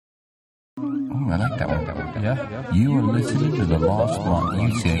I like that one. Yeah. You are listening to the Lost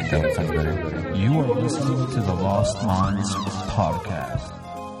Minds. You say that sounds better. You are listening to the Lost Minds podcast.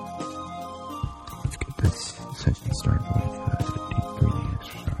 Let's get this session started with a deep breathing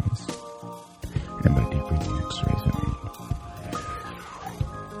exercise. And by deep breathing exercise, I mean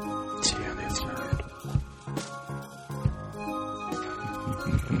see you on the inside.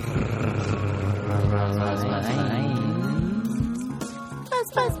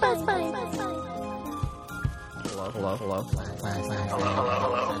 Hello.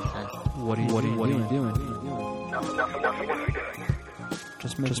 What are you doing?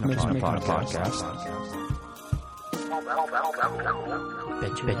 Just making a podcast.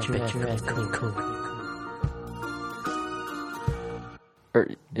 Bet you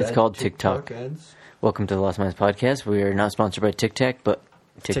It's called TikTok. Welcome to the Lost Minds podcast. We are not sponsored by TikTok, but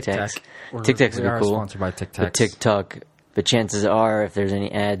TikToks. TikToks would be cool. Sponsored by TikToks. TikTok. But chances are, if there's any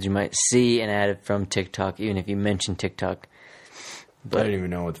ads, you might see an ad from TikTok, even if you mention TikTok. But I don't even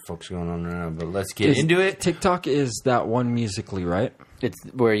know what the fuck's going on right now, but let's get into it. TikTok is that one Musical.ly, right? It's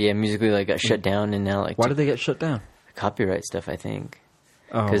where, Musical.ly got shut down, and now why did they get shut down? Copyright stuff, I think.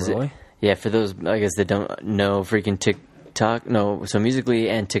 Oh, really? For those, I guess, that don't know, freaking TikTok. No, so Musical.ly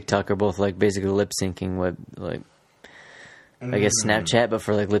and TikTok are both basically lip syncing I guess Snapchat, but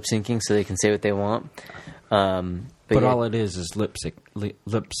for lip syncing, so they can say what they want. But all it is lip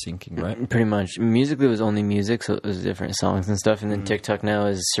syncing, right? Pretty much. Musical.ly was only music, so it was different songs and stuff. And then TikTok now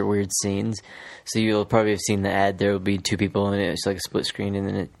is weird scenes. So you'll probably have seen the ad. There will be two people, and it's like a split screen. And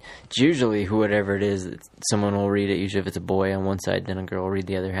then it's usually whatever it is, someone will read it. Usually if it's a boy on one side, then a girl will read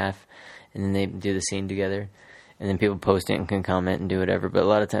the other half. And then they do the scene together. And then people post it and can comment and do whatever. But a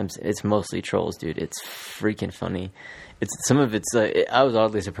lot of times it's mostly trolls, dude. It's freaking funny. Some of it's I was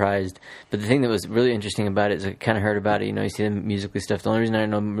oddly surprised. But the thing that was really interesting about it is I kind of heard about it. You see the Musical.ly stuff. The only reason I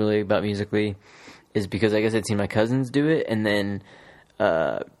know really about Musical.ly is because I guess I'd seen my cousins do it. And then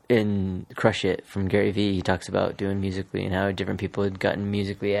in Crush It from Gary Vee, he talks about doing Musical.ly and how different people had gotten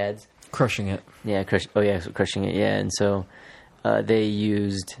Musical.ly ads. Crushing It. Yeah, Crushing It, yeah. And so they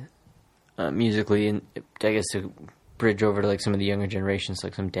used Musical.ly, and I guess to bridge over to some of the younger generations,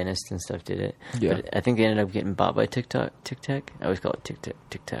 some dentists and stuff did it. Yeah. But I think they ended up getting bought by TikTok. I always call it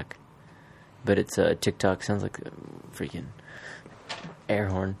TikTok. But it's TikTok sounds like a freaking air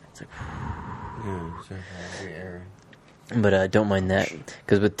horn. It's like, air. But don't mind that,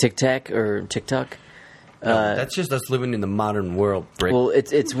 because with TikTok, that's just us living in the modern world, Brick. Well,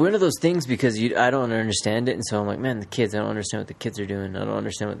 it's one of those things because I don't understand it, and so I'm like, man, the kids, I don't understand what the kids are doing. I don't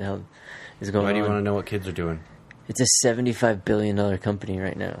understand what the hell is going on. Why do you want to know what kids are doing? It's a $75 billion company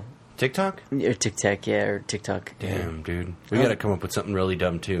right now. TikTok? Or TikTok, yeah, or TikTok. Damn, dude. We got to come up with something really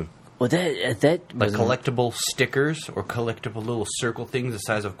dumb, too. Well, that like collectible stickers or collectible little circle things the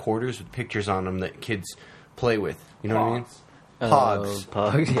size of quarters with pictures on them that kids play with. You know what I mean? Pogs.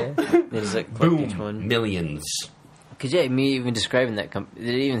 Pogs, yeah. They just collect each one. Millions. Because, me even describing that company,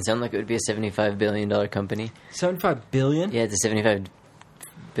 did it even sound like it would be a $75 billion company? $75 billion? Yeah, it's a $75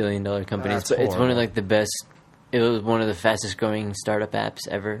 billion company. That's it's one of the best. It was one of the fastest growing startup apps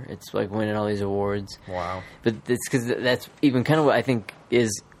ever. It's winning all these awards. Wow. But it's because that's even kind of what I think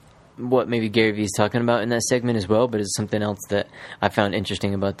is what maybe Gary Vee's talking about in that segment as well. But it's something else that I found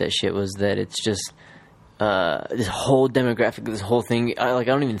interesting about that shit was that it's just this whole demographic, this whole thing. I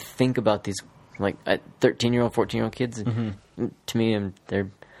don't even think about these 13-year-old, 14-year-old kids. Mm-hmm. To me, they're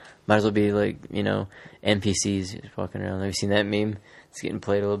might as well be NPCs just walking around. Have you seen that meme? It's getting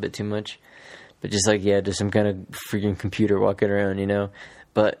played a little bit too much. But just just some kind of freaking computer walking around,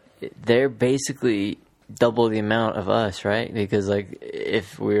 But they're basically double the amount of us, right? Because,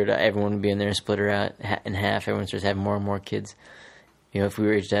 if we were to, everyone would be in there and split her out in half, everyone starts having more and more kids. If we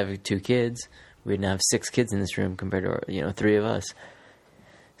were to have 2 kids, we'd now have 6 kids in this room compared to, 3 of us.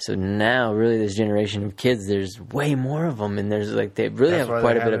 So now, really, this generation of kids, there's way more of them, and there's, they really have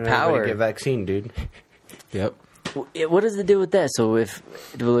quite a bit of power. Get vaccine, dude. Yep. What does it do with that? So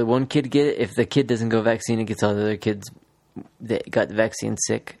will one kid get it? If the kid doesn't go vaccine, it gets all the other kids that got the vaccine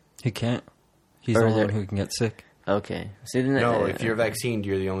sick? He can't. He's the only one who can get sick. Okay. So if you're vaccinated,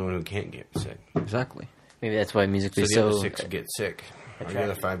 you're the only one who can't get sick. Exactly. Maybe that's why Musical.ly so the other 6 get sick. Or the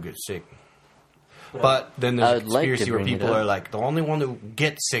other 5 get sick. But then there's a conspiracy where people are like, the only one who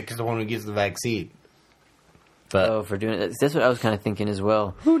gets sick is the one who gets the vaccine. But for doing it, that's what I was kind of thinking as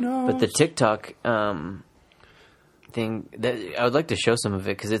well. Who knows? But the TikTok thing, that I would like to show some of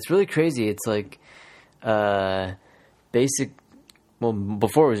it because it's really crazy. It's basic. Well,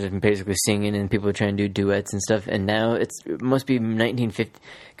 before it was just basically singing and people were trying to do duets and stuff, and now it must be 1950.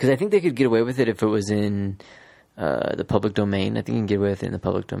 Because I think they could get away with it if it was in the public domain. I think you can get away with it in the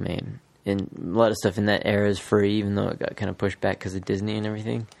public domain. and a lot of stuff in that era is free, even though it got kind of pushed back because of Disney and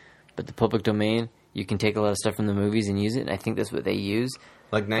everything. But the public domain, you can take a lot of stuff from the movies and use it, and I think that's what they use.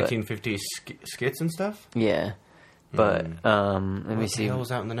 Like 1950s skits and stuff? Yeah. But, let me see. What the hell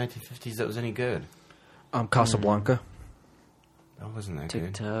was out in the 1950s that was any good? Casablanca. That wasn't that TikTok,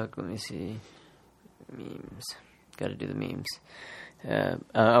 good. TikTok, let me see. Memes. Gotta do the memes.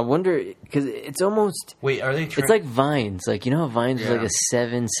 I wonder, because it's almost... Wait, are they... it's like Vines. Like, you know how Vines was like a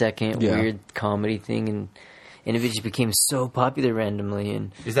 7-second weird comedy thing, and it just became so popular randomly.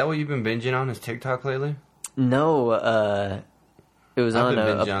 And is that what you've been binging on, is TikTok lately? No, it was on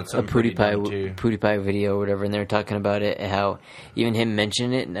a PewDiePie video or whatever, and they were talking about it, how even him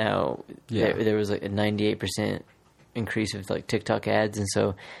mentioned it, now there was like a 98% increase of like TikTok ads, and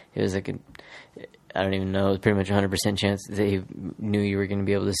so it was like I don't even know, it was pretty much 100% chance that he knew you were going to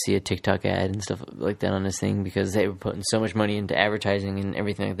be able to see a TikTok ad and stuff like that on his thing, because they were putting so much money into advertising and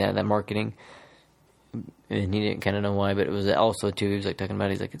everything like that marketing, and he didn't kind of know why, but it was also too, he was like talking about,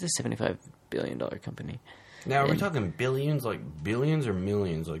 he's like, it's a $75 billion company. Now, are we talking billions, like billions, or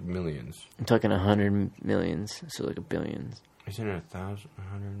millions, like millions? I'm talking 100 millions, so like a billions. Isn't it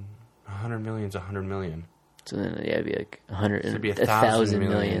 100 million's 100 million. So then, it'd be like 100, it'd be 1,000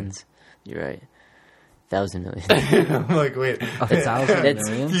 millions. You're right. 1,000 million. I'm like, wait. 1,000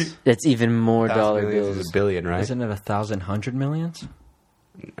 millions? That's even more dollar bills. Is a billion, right? Isn't it 1,100 millions?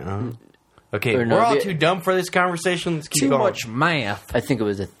 No. Okay, we're all too dumb for this conversation. Let's keep going. Too much math. I think it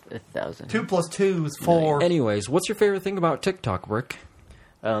was 1,000. 2 + 2 is 4. Anyways, what's your favorite thing about TikTok, Rick?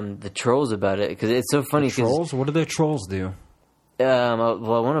 The trolls about it, because it's so funny. The trolls? What do the trolls do?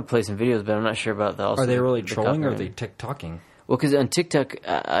 Well, I want to play some videos, but I'm not sure about the. Are they really trolling, or are they TikToking? Well, because on TikTok,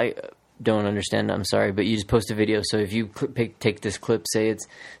 I don't understand. I'm sorry, but you just post a video. So if you take this clip, say it's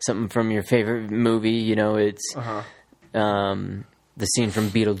something from your favorite movie, you know, it's the scene from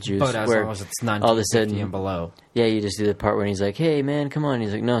Beetlejuice, but as long as it's 1950 and below. Yeah, you just do the part where he's like, "Hey, man, come on."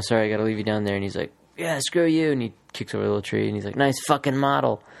 He's like, "No, sorry, I got to leave you down there." And he's like, "Yeah, screw you." And he kicks over a little tree, and he's like, "Nice fucking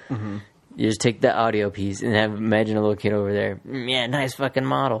model." Mm-hmm. You just take that audio piece and imagine a little kid over there. Yeah, nice fucking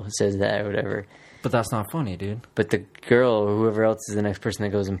model. Says that or whatever. But that's not funny, dude. But the girl or whoever else is the next person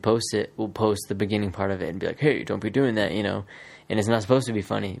that goes and posts it will post the beginning part of it and be like, "Hey, don't be doing that," you know. And it's not supposed to be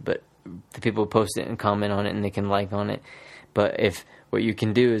funny, but the people post it and comment on it and they can like on it. But if what you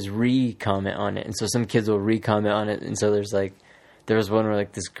can do is re-comment on it, and so some kids will re-comment on it, and so there was one where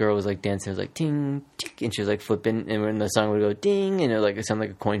like this girl was like dancing, it was like ting, ting, and she was like flipping, and when the song would go ding, and it sounded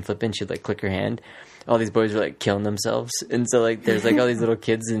like a coin flipping, she'd like click her hand. All these boys were like killing themselves, and so like there's like all these little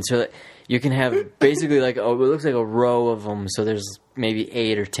kids, and so like, you can have basically like it looks like a row of them. So there's maybe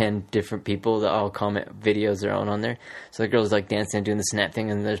 8 or 10 different people that all comment videos their own on there. So the girls like dancing and doing the snap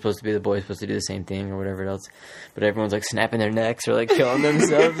thing, and they're supposed to be the boys supposed to do the same thing or whatever else. But everyone's like snapping their necks or like killing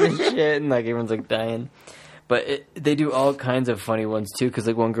themselves and shit, and like everyone's like dying. But they do all kinds of funny ones too, because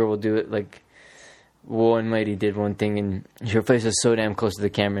like one girl will do it like. One lady did one thing, and her face was so damn close to the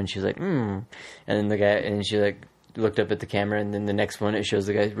camera, and she's like, and then the guy, and she like looked up at the camera, and then the next one, it shows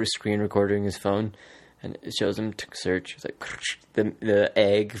the guy screen recording his phone, and it shows him to search. It's like the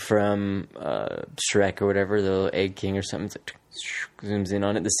egg from Shrek or whatever, the little egg king or something. It's like zooms in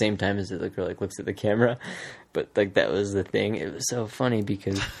on it at the same time as the girl like looks at the camera, but like that was the thing. It was so funny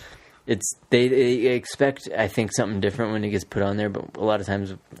because. They expect, I think, something different when it gets put on there, but a lot of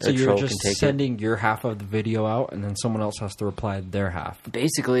times a troll can take it. So you're just sending your half of the video out, and then someone else has to reply their half.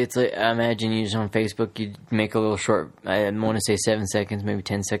 Basically, it's like, I imagine you just on Facebook, you make a little short, I want to say 7 seconds, maybe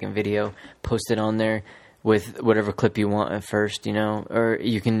 10-second video, post it on there with whatever clip you want at first, you know, or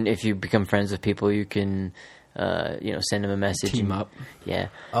you can, if you become friends with people, you can... send them a message. Team up. Yeah.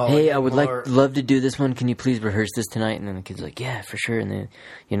 Oh, hey, I would love to do this one. Can you please rehearse this tonight? And then the kid's like, yeah, for sure. And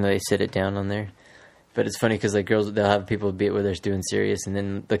then, they sit it down on there. But it's funny because like girls, they'll have people be it where they're doing serious, and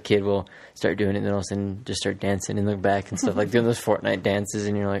then the kid will start doing it, and then all of a sudden just start dancing and look back and stuff, like doing those Fortnite dances,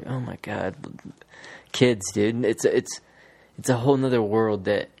 and you're like, oh my god, kids, dude, it's a whole nother world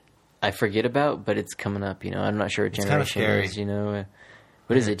that I forget about, but it's coming up. I'm not sure what generation it is.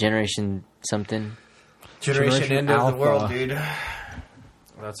 What is it? Generation something. Generation end of the world, dude.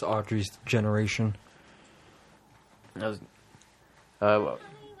 That's Audrey's generation.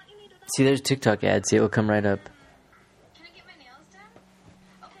 See, there's TikTok ads. See, it will come right up. Can I get my nails done?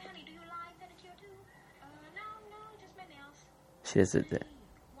 Okay, honey, do you like pedicure too? No, just my nails. See, that's it.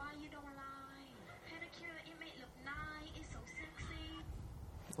 Why you don't like pedicure? It may look nice. It's so sexy.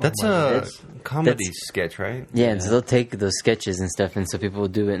 That's a comedy sketch, right? Yeah, and so they'll take those sketches and stuff, and so people will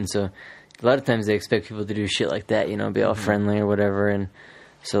do it, and so a lot of times they expect people to do shit like that, be all friendly or whatever, and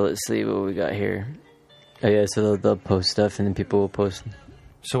so let's see what we got here. Oh yeah, so they'll post stuff, and then people will post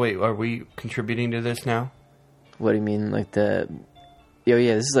So wait, are we contributing to this now? What do you mean, like the? Oh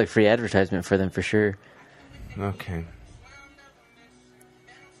yeah, this is like free advertisement for them for sure. Okay.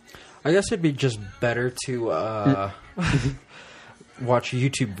 I guess it'd be just better to watch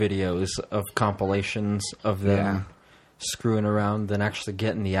YouTube videos of compilations of them screwing around than actually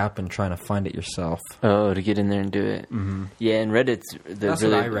getting the app and trying to find it yourself. Oh, to get in there and do it. Mm-hmm. Yeah, and Reddit's That's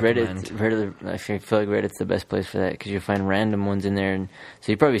what I recommend. Reddit. I feel like Reddit's the best place for that because you find random ones in there, and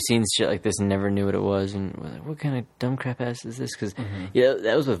so you've probably seen shit like this and never knew what it was, and was like, what kind of dumb crap ass is this? Because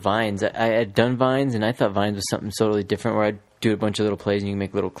that was with Vines. I had done Vines, and I thought Vines was something totally different, where I'd do a bunch of little plays and you can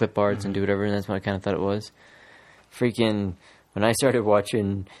make little clip arts and do whatever, and that's what I kind of thought it was. Freaking. When I started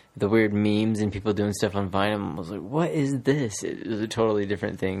watching the weird memes and people doing stuff on Vine, I was like, what is this? It was a totally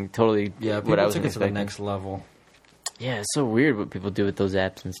different thing. Totally what I was took expecting. it to the next level. Yeah, it's so weird what people do with those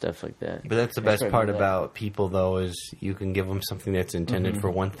apps and stuff like that. But that's the best part about people, though, is you can give them something that's intended for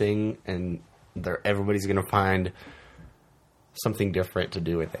one thing, and everybody's going to find something different to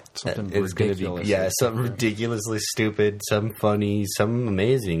do with it. Something it's ridiculous. Something ridiculously stupid, some funny, some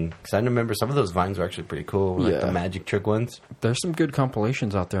amazing. Because I remember some of those Vines were actually pretty cool, like the magic trick ones. There's some good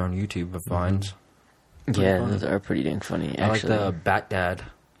compilations out there on YouTube of Vines. Yeah, those are pretty dang funny, actually. I like the Bat Dad.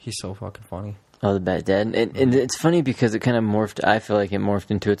 He's so fucking funny. Oh, the Bat Dad. And it's funny because it kind of morphed, I feel like it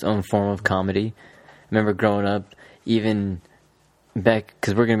morphed into its own form of comedy. I remember growing up, even back,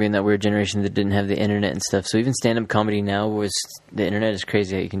 because we're going to be in that weird generation that didn't have the internet and stuff, so even stand-up comedy now was, the internet is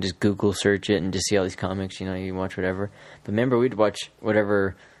crazy how you can just Google search it and just see all these comics, you can watch whatever. But remember, we'd watch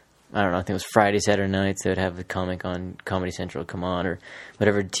whatever, I don't know, I think it was Friday, Saturday nights, they would have the comic on Comedy Central come on, or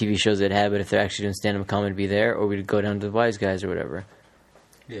whatever TV shows they'd have, but if they're actually doing stand-up comedy, be there, or we'd go down to the Wise Guys or whatever.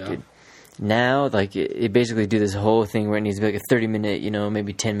 Yeah. Dude, now, like, it basically do this whole thing where it needs to be like a 30-minute,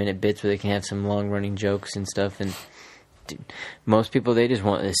 maybe 10-minute bits where they can have some long-running jokes and stuff, and dude, most people, they just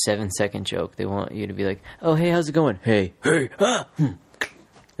want a 7-second joke. They want you to be like, oh, hey, how's it going? Hey, ah,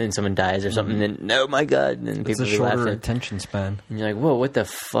 then someone dies or something, and then, oh my god, and then It's people a be shorter laughing. attention span. And you're like, whoa, what the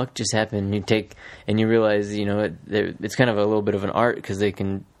fuck just happened? And you realize, it's kind of a little bit of an art because they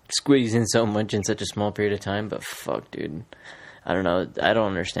can squeeze in so much in such a small period of time, but fuck, dude. I don't know. I don't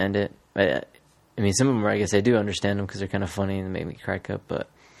understand it. I mean, some of them, I guess I do understand them because they're kind of funny and they make me crack up, but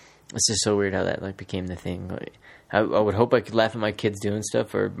it's just so weird how that, like, became the thing. Like, I would hope I could laugh at my kids doing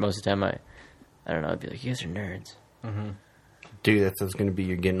stuff, or most of the time I don't know, I'd be like, you guys are nerds. Mm-hmm. Dude, that's what's going to be.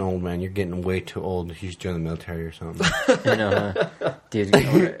 You're getting old, man. You're getting way too old. You should join the military or something. I know, huh? Dude,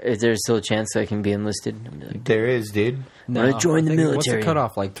 is there still a chance I can be enlisted? Like, there is, dude. No, I join the military. What's the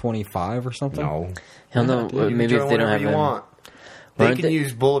cutoff, like 25 or something? No. Hell no. Dude, maybe if they don't have you want. They can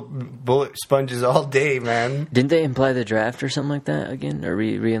use bullet sponges all day, man. Didn't they imply the draft or something like that again? Or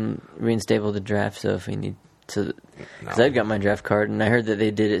reinstable the draft so if we need to... Because I've got my draft card, and I heard that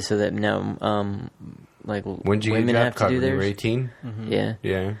they did it so that now... like when you women get have to card, do when theirs. you were 18? Mm-hmm. Yeah.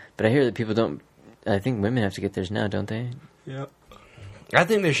 Yeah. But I hear that people don't... I think women have to get theirs now, don't they? Yeah. I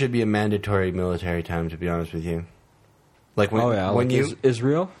think there should be a mandatory military time, to be honest with you. Like when, when like you...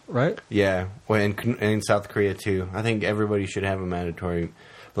 Israel, right? Yeah. Well, in South Korea, too. I think everybody should have a mandatory...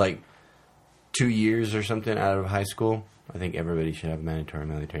 Like, 2 years or something out of high school. I think everybody should have a mandatory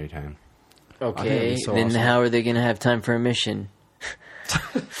military time. Okay. So then awesome. how are they going to have time for a mission?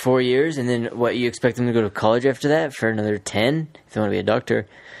 4 years, and then what, you expect them to go to college after that for another 10 if they want to be a doctor?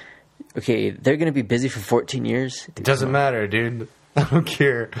 Okay, they're going to be busy for 14 years. It doesn't matter, dude. I don't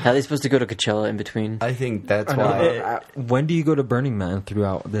care. How are they supposed to go to Coachella in between? I think that's why. When do you go to Burning Man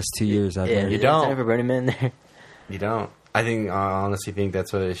throughout this 2 years? Yeah, you don't. Never Burning Man there. You don't. I think, I honestly think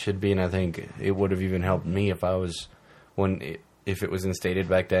that's what it should be, and I think it would have even helped me if if it was instated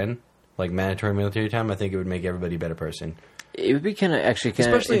back then, like mandatory military time. I think it would make everybody a better person. It would be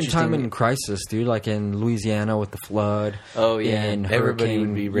especially in time in crisis, dude. Like in Louisiana with the flood. Oh yeah, and everybody hurricane,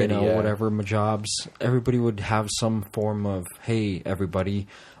 would be ready. Whatever jobs. Everybody would have some form of, hey, everybody,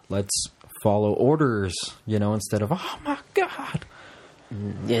 let's follow orders. Instead of, oh my god.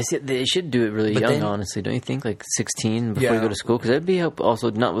 Yes, they should do it really young. Then, honestly, don't you think? Like 16 before you go to school, because that'd be help.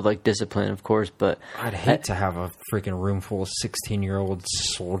 Also, not with like discipline, of course, but I'd hate to have a freaking room full of 16-year-old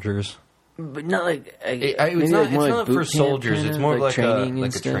soldiers. But not like it's not for soldiers. It's more like training,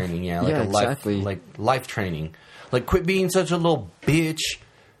 like a training, exactly. life training. Like quit being such a little bitch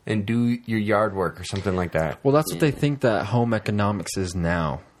and do your yard work or something like that. Well, that's what they think that home economics is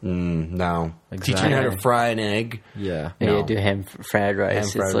now. No. Exactly. Teaching how to fry an egg. Yeah. Yeah, No. do fried rice.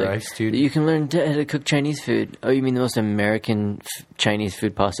 Ham fried It's like, rice, dude. You can learn how to cook Chinese food. Oh, you mean the most American Chinese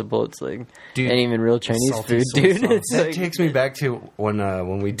food possible? It's like, Dude, ain't even real Chinese salty food, soy dude. sauce. It's That like, takes me back to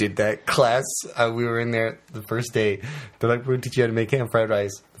when we did that class. We were in there the first day. They're like, we're going to teach you how to make ham fried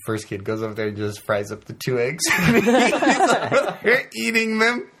rice. The first kid goes over there and just fries up the 2 eggs. And he's over there eating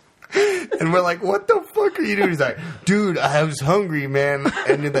them. And we're like, what the fuck are you doing? He's like, dude, I was hungry, man.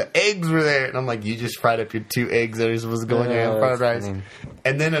 And the eggs were there. And I'm like, you just fried up your 2 eggs that are supposed to go in your ham fried that's rice. funny.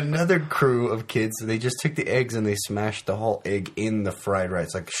 And then another crew of kids, they just took the eggs and they smashed the whole egg in the fried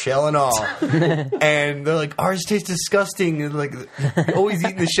rice, like shell and all. And they're like, ours tastes disgusting. And like, always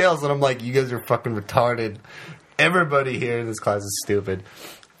eating the shells. And I'm like, you guys are fucking retarded. Everybody here in this class is stupid.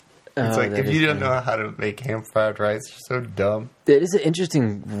 It's like, that if is you don't funny. know how to make ham fried rice, you're so dumb. It is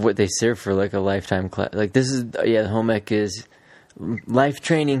interesting what they serve for like a lifetime class. Like this is the home ec is life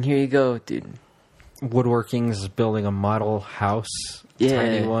training. Here you go, dude. Woodworking is building a model house. Yeah.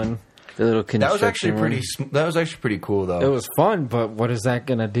 Tiny one. The little That was actually construction pretty. That was actually pretty cool, though. It was fun, but what is that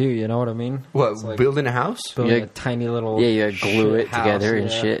gonna do? You know what I mean? What, It's like building a house? building Yeah. a tiny little one. Yeah, you like glue shit it together house,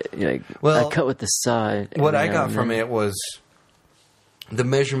 and yeah. shit. You're like, Well, I cut with the saw. What I every now got and from then. it was the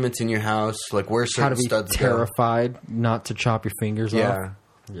measurements in your house, like where How to certain be studs go. terrified not to chop your fingers Yeah. off.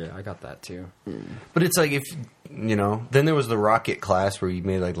 Yeah, I got that too. But it's like if, then there was the rocket class where you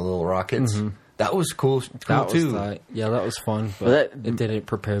made like the little rockets. That was cool, That was too. tight. Yeah, that was fun, but Well, that- it didn't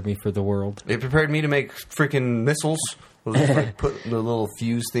prepare me for the world. It prepared me to make freaking missiles. We'll just, like, put the little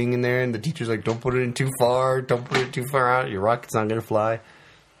fuse thing in there, and the teacher's like, don't put it in too far. Don't put it too far out. Your rocket's not going to fly.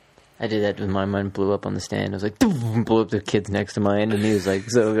 I did that when mine blew up on the stand. I was like, blew up the kid's next to mine, and he was like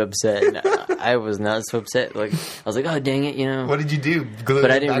so upset. And I was not so upset. Like I was like, oh dang it, What did you do? Glue But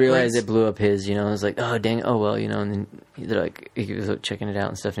it I didn't realize backwards? it blew up his. I was like, oh dang it, oh well, And then they're like, he was like, checking it out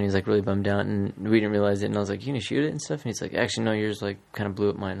and stuff, and he was like really bummed out, and we didn't realize it. And I was like, you gonna shoot it and stuff? And he's like, actually no, yours like kind of blew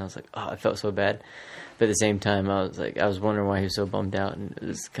up mine. And I was like, oh, I felt so bad. But at the same time, I was wondering why he was so bummed out, and it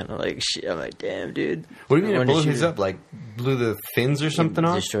was kind of like shit. I'm like, damn, dude. What do you mean I it wanted to blew shoot his it. up? Like, blew the fins or something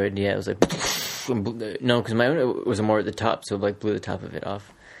off? Destroyed. Yeah, it was like no, because my own was more at the top, so it like blew the top of it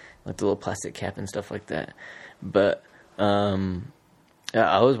off, like the little plastic cap and stuff like that. But I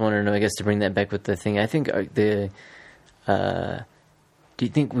was wondering, I guess, to bring that back with the thing. I think do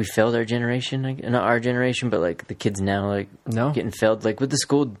you think we failed our generation? Like, not our generation, but like the kids now, like No. getting failed, like with the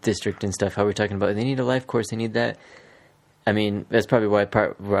school district and stuff. How we're talking about, they need a life course, they need that. I mean, that's probably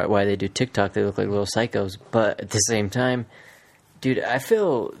why they do TikTok. They look like little psychos. But at the same time, dude, I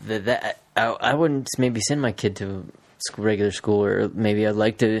feel that I wouldn't maybe send my kid to regular school, or maybe I'd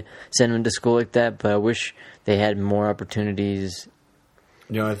like to send him to school like that. But I wish they had more opportunities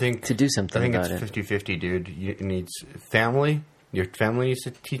I think to do something I think about it's it. 50-50, dude. It needs family. Your family needs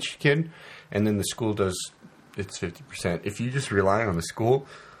to teach your kid, and then the school does. It's 50%. If you just rely on the school,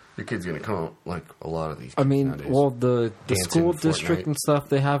 your kid's gonna come out like a lot of these. I kids mean, nowadays. well, the Dancing school in district Fortnite. and stuff,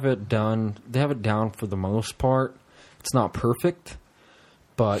 they have it done. They have it down for the most part. It's not perfect,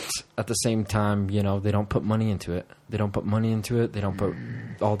 but at the same time, they don't put money into it. They don't put money into it. They don't put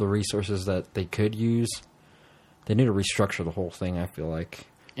all the resources that they could use. They need to restructure the whole thing, I feel like.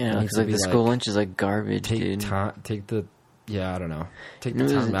 It Yeah, needs because to like be the school lunch is like garbage, Take dude. time. I don't know. Take No,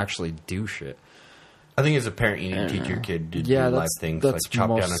 the is time it- to actually do shit. I think as a parent, you need to teach your kid to Yeah, do life that's things like that's chop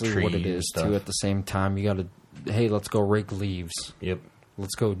down a mostly tree what it and is stuff. too. At the same time, you got to, hey, let's go rake leaves. Yep.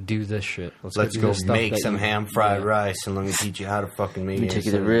 Let's go do this shit. Let's do go this stuff make that some you- ham fried yeah. rice, and let me teach you how to fucking make Let me it. take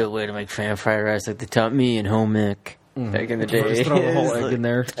you the real way to make fan fried rice, like they taught me in home ec back in the day. Just throw the whole It's egg like in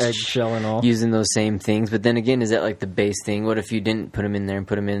there, egg shell and all. using those same things. But then again, is that like the base thing? What if you didn't put them in there and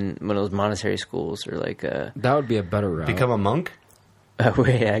put them in one of those monastery schools, or like That would be a better route. Become a monk.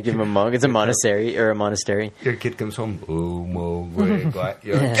 yeah, give them a monk. It's a monastery or a monastery. Your kid comes home. Oh, mo, wait, what?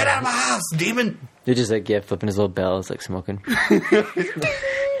 You're like, get out of my house, demon! They're just like flipping his little bells, like smoking,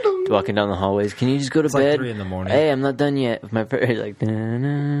 walking down the hallways. Can you just go to like bed? 3 a.m. Hey, I'm not done yet. With my parents, like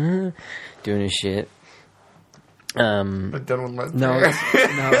doing his shit. I'm done with my No,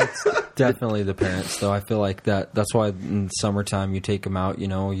 prayer. it's definitely the parents, though. I feel like that's why in summertime you take them out,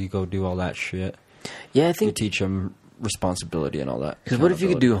 you go do all that shit. Yeah, I You think teach them responsibility and all that. because what if you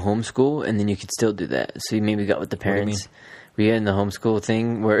could do accountability. homeschool and then you could still do that? So you maybe got with the do you mean? parents. We had in the homeschool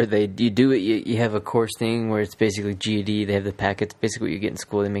thing where you do it. You have a course thing where it's basically GED. They have the packets. Basically, what you get in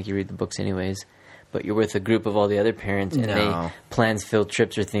school, they make you read the books anyways. But you're with a group of all the other parents, and No. they plans field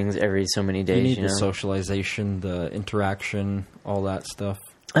trips or things every so many days. You need know? the socialization, the interaction, all that stuff.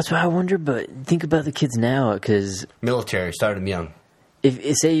 That's why I wonder. But think about the kids now, because Military, start them young.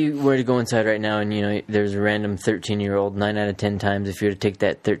 if say you were to go inside right now and, you know, there's a random 13-year-old, 9 out of 10 times, if you were to take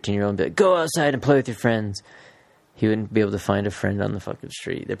that 13-year-old and be like, go outside and play with your friends, he wouldn't be able to find a friend on the fucking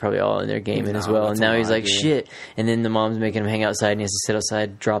street. They're probably all in there gaming as well. And now he's like, shit. And then the mom's making him hang outside, and he has to sit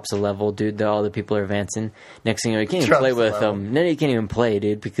outside, drops a level, dude. All the people are advancing. Next thing you know, you can't even play with them. Then he can't even play,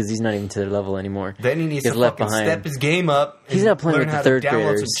 dude, because he's not even to their level anymore. Then he needs to left fucking behind. step his game up. He's not playing with the third download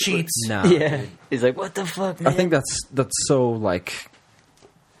graders. some cheats. Nah. Yeah. He's like, what the fuck, man? I think that's so, like,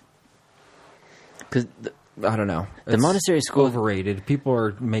 because I don't know. the It's Montessori school... overrated. People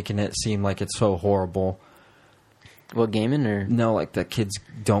are making it seem like it's so horrible. What, gaming or... No, like that kids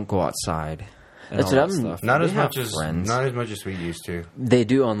don't go outside. and That's all what that I'm- stuff. Not They as have much as friends. not as much as we used to. They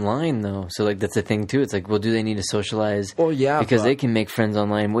do online, though. So, like, that's the thing, too. It's like, well, do they need to socialize? Well, yeah, Because but they can make friends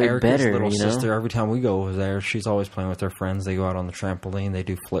online way Erica's better, little you know? sister, every time we go over there, she's always playing with her friends. They go out on the trampoline, they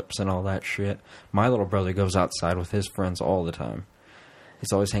do flips and all that shit. My little brother goes outside with his friends all the time.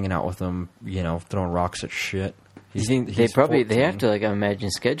 He's always hanging out with them, you know, throwing rocks at shit. Do you think they have to, like, I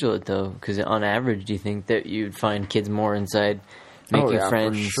imagine, schedule it, though? Because on average, do you think that you'd find kids more inside making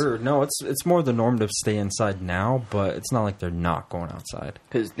friends? For sure. No, it's more the norm to stay inside now, but it's not like they're not going outside.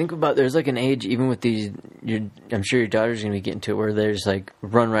 Because think about, there's like an age, even with these, I'm sure your daughter's going to be getting to it, where they just like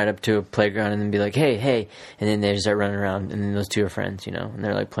run right up to a playground and then be like, hey, and then they just start running around, and then those two are friends, you know, and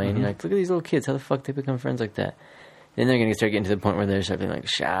they're like playing. You're like, look at these little kids, how the fuck they become friends like that? Then they're going to start getting to the point where they're starting like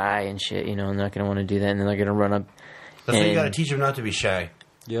shy and shit, you know, and they're not going to want to do that, and then they're going to run up. That's why you got to teach them not to be shy.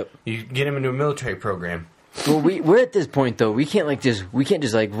 Yep. You get them into a military program. Well, we're at this point though. We can't just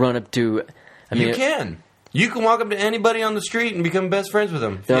like run up to. I mean, You can walk up to anybody on the street and become best friends with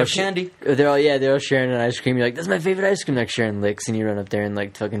them. If you they're all have candy. They're all sharing an ice cream. You're like, that's my favorite ice cream. Like sharing licks, and you run up there and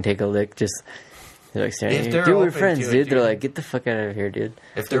like fucking take a lick. Just they're like staring If at you. they're Dude, we're open friends, to it, dude. They're dude. like, get the fuck out of here, dude.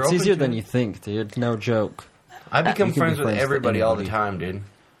 If they're It's open easier to than it. you think, dude. No joke. I become You can be friends with friends with everybody all the anybody. time, dude.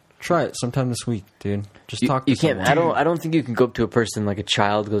 Try it sometime this week, dude. Just talk to You can't. someone. I don't think you can go up to a person like a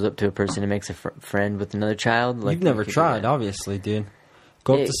child goes up to a person and makes a friend with another child. Like You've never you can do tried, that. obviously, dude.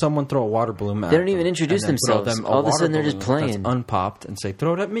 Go Hey, up to someone, throw a water balloon at they don't them, even introduce and then throw themselves. them All of a water sudden they're just balloon that's playing. unpopped and say,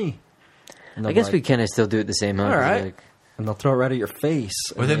 throw it at me. And I they'll guess be we like, kind of still do it the same. Huh? all right. Like, and they'll throw it right at your face.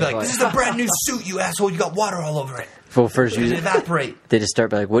 Or And they'd be you're like, "This is a brand new suit, you asshole! You got water all over it. well, first It'll you evaporate." they just start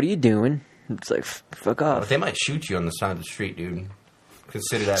by like, "What are you doing?" It's like, fuck But off. they might shoot you on the side of the street, dude.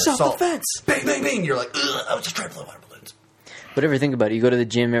 Consider that Self-defense. assault. Bang, bang, bang! You're like, ugh, I was just trying to blow water balloons. Whatever, think about it. You go to the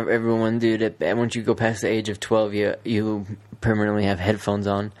gym, everyone, dude. Once you go past the age of 12, you permanently have headphones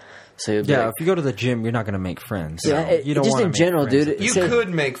on. So you'll be Yeah, like, if you go to the gym, you're not going to make friends. Yeah, So you don't just wanna in make general, friends dude, at the You Say- could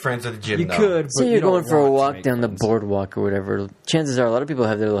make friends at the gym, You though. could, but say you you're don't going for a want to walk make down the friends. boardwalk or whatever. Chances are a lot of people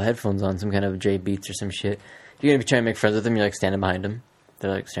have their little headphones on, some kind of J Beats or some shit. You're gonna be trying to make friends with them. You're like standing behind them.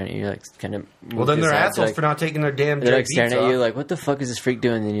 They're like staring at you, like kind of. Well, then they're assholes for not taking their damn They're like beats staring at you, off. like, what the fuck is this freak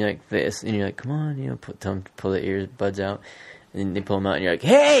doing? And then you're like this, and you're like, come on, you know, tell them to pull their earbuds out. And then they pull them out, and you're like,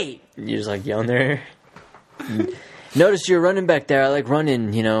 hey! And you're just like yelling there. Notice you're running back there. I like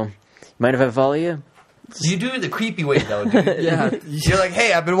running, you know. Mind if I follow you? You do it the creepy way, though, dude. Yeah. You're like,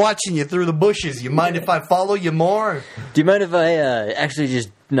 hey, I've been watching you through the bushes. You mind if I follow you more? Do you mind if I actually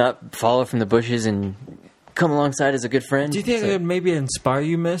just not follow from the bushes and come alongside as a good friend? Do you think It's it like- would maybe inspire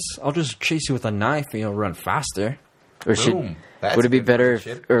you, miss? I'll just chase you with a knife and you'll run faster. Or should, Boom. That's would it be good better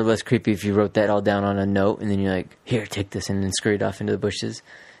friendship. or less creepy if you wrote that all down on a note and then you're like, here, take this, and then scurried off into the bushes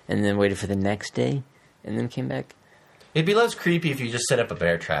and then waited for the next day and then came back? It'd be less creepy if you just set up a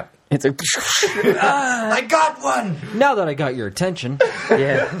bear trap. It's like, I got one! Now that I got your attention,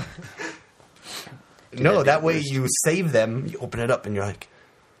 yeah. No, that way you save them, you open it up, and you're like,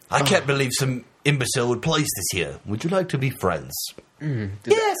 I can't believe some imbecile would place this here. Would you like to be friends?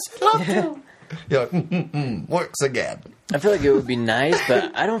 Yes, love to. You're like, works again. I feel like it would be nice,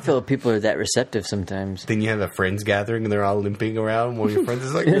 but I don't feel people are that receptive sometimes. Then you have a friends gathering, and they're all limping around. One of your friends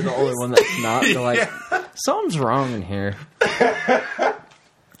is like, you're the only one that's not. They're like, something's wrong in here.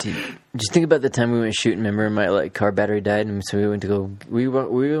 Dude, just think about the time we went shooting. Remember, my like car battery died, and so we went to go. We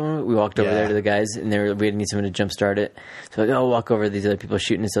walked over Yeah. there to the guys, and we need someone to jumpstart it. So like, walk over to these other people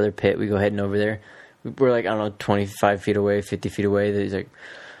shooting this other pit. We go heading over there. We're like, I don't know, 25 feet away, 50 feet away. He's like,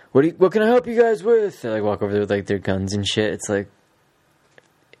 what can I help you guys with? They like walk over there with like their guns and shit. It's like,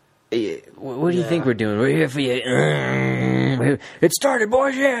 what do you think we're doing? We're here for you. It started,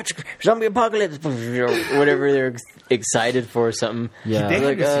 boys. Yeah, it's zombie apocalypse. Or whatever they're excited for, or something. Yeah. They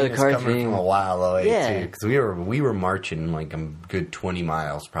Like, could have the seen us car coming thing. from a while away, Yeah. too. Because we were marching like a good 20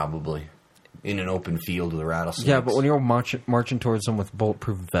 miles, probably, in an open field with rattlesnakes. Yeah, but when you're marching towards them with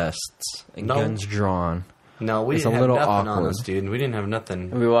bulletproof vests and No. guns drawn, No, we it's didn't a have little nothing on awkward. us, dude. We didn't have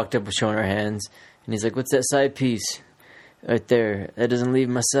nothing. And we walked up showing our hands, and he's like, "What's that side piece?" right there. That doesn't leave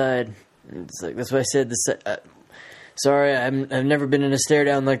my side. And it's like, that's why I said this. Sorry, I've never been in a stare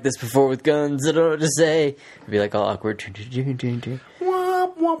down like this before with guns. I don't know what to say. It'd be like all awkward.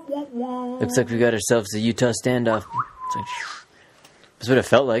 Looks like we got ourselves a Utah standoff. It's like, that's what it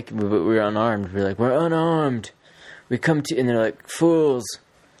felt like. We were unarmed. We were like, we're unarmed. We come to, and they're like, fools.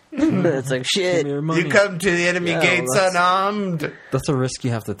 It's like, shit. You come to the enemy gates unarmed. That's a risk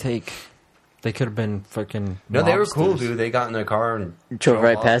you have to take. They could have been fucking. No, they were mobsters. cool, dude. They got in their car and Drove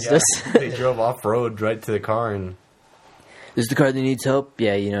right off. past Yeah. us. They drove off road right to the car and. This is the car that needs help?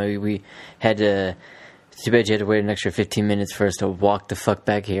 Yeah, you know, we had to... Too bad you had to wait an extra 15 minutes for us to walk the fuck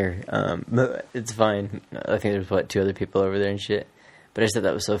back here. But it's fine. I think there's, 2 other people over there and shit. But I just thought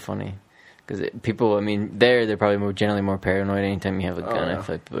that was so funny. Because people, I mean, they're probably generally more paranoid. Anytime you have a gun, I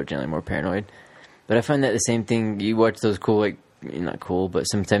feel like people are generally more paranoid. But I find that the same thing, you watch those cool, like, not cool, but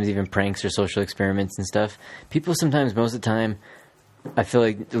sometimes even pranks or social experiments and stuff. People sometimes, most of the time... I feel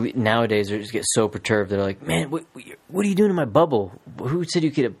like nowadays they just get so perturbed. They're like, man, what are you doing in my bubble? Who said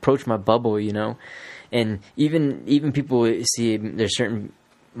you could approach my bubble, you know? And even people see there's certain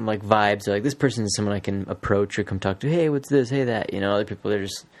like vibes. They're like, this person is someone I can approach or come talk to. Hey, what's this? Hey, that. You know, other people, they're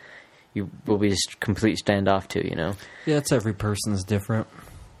just, you will be just complete standoff to, you know? Yeah, it's every person's different.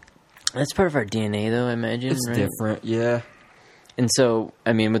 That's part of our DNA, though, I imagine. It's right? different, yeah. And so,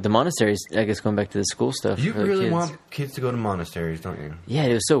 I mean, with the monasteries, I guess going back to the school stuff. You for the really kids. want kids to go to monasteries, don't you? Yeah,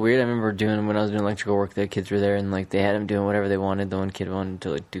 it was so weird. I remember when I was doing electrical work, the kids were there, and like they had them doing whatever they wanted. The one kid wanted to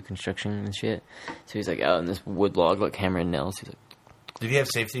like do construction and shit, so he's like out in this wood log, like hammering nails. He's like, Did he have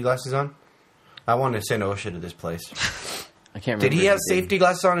safety glasses on? I want to send OSHA to this place. I can't remember. Did he if have safety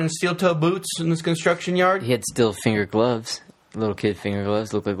glasses on and steel-toe boots in this construction yard? He had still finger gloves, little kid finger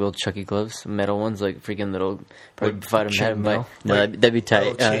gloves, look like little Chucky gloves, metal ones, like freaking little. Probably Like fight him, had him by. chainmail? No, that'd be tight.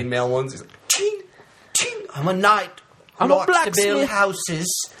 Little chainmail ones. He's like, ting, ting, I'm a knight. I'm a Likes to build blacksmith."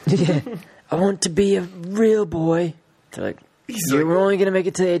 houses. I want to be a real boy. They're like, you're only gonna make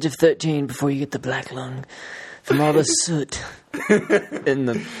it to the age of 13 before you get the black lung from all the soot. And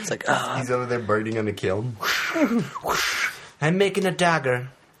it's like, ah. He's over there burning on the kiln. I'm making a dagger.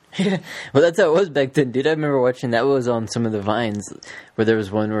 Yeah. Well, that's how it was back then, dude. I remember watching that was on some of the Vines where there was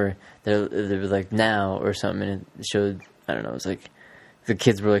one where there was like now or something, and it showed, I don't know, it was like the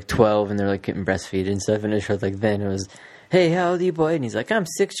kids were like 12 and they're like getting breastfeed and stuff, and it showed like then it was, hey, how old are you, boy? And he's like, I'm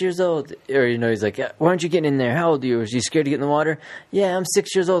 6 years old. Or, you know, he's like, why aren't you getting in there? How old are you? Are you scared to get in the water? Yeah, I'm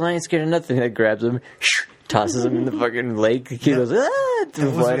 6 years old. I ain't scared of nothing. He like, grabs him, tosses him in the fucking lake. The kid goes,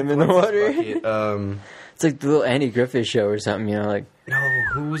 to fly him in the water. It's like the little Andy Griffith show or something, you know, like. No,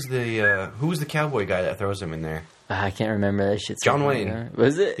 who was the cowboy guy that throws him in there? I can't remember that shit. John Wayne.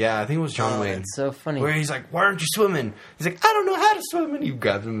 Was it? Yeah, I think it was John Wayne. It's so funny. Where he's like, why aren't you swimming? He's like, I don't know how to swim. And he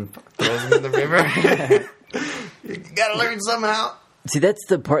grabs him and throws him in the river. You gotta learn somehow. See, that's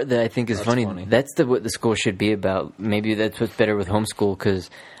the part that I think is funny. funny. That's what the school should be about. Maybe that's what's better with homeschool, because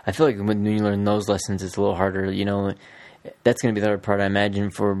I feel like when you learn those lessons, it's a little harder. You know, that's going to be the hard part, I imagine,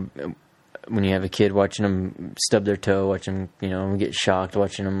 for when you have a kid, watching them stub their toe, watching them, you know, get shocked,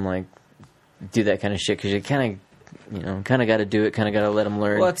 watching them like do that kind of shit. Because you kind of got to do it. Kind of got to let them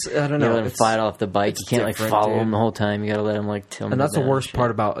learn. Well, I don't You know. let them It's- fly off the bike. You can't like different, follow dude. them the whole time. You got to let them like tell them. And that's the worst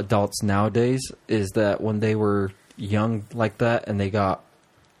part about adults nowadays is that when they were young like that and they got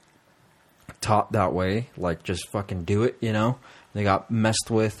taught that way, like just fucking do it, you know, they got messed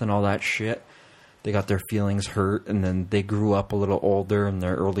with and all that shit. They got their feelings hurt, and then they grew up a little older in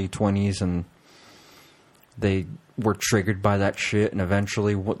their early 20s and they were triggered by that shit. And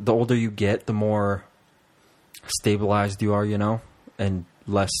eventually, the older you get, the more stabilized you are, you know, and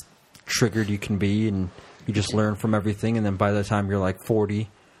less triggered you can be, and you just learn from everything. And then by the time you're like 40,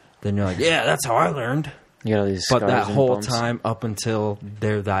 then you're like, yeah, that's how I learned. You got all these But scars that and whole bumps. time up until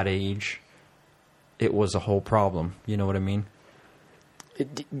they're that age, it was a whole problem. You know what I mean?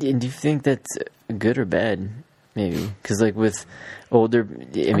 Do you think that's good or bad? Maybe because like with older,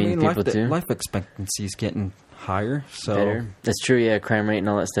 I mean people too. life expectancy is getting higher, so Better. That's true. Yeah, crime rate and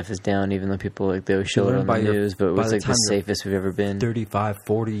all that stuff is down. Even though people like they always show it learn on by the your- news, but it by was the like the time you're safest we've ever been. 35,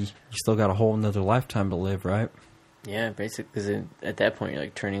 40, you still got a whole another lifetime to live, right? Yeah, basically, because at that point you're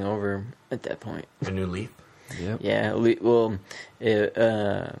like turning over. At that point, A new leaf. Yep. yeah. Well,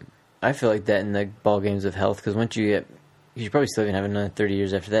 I feel like that in the ball games of health, because once you get, you're probably still gonna have another 30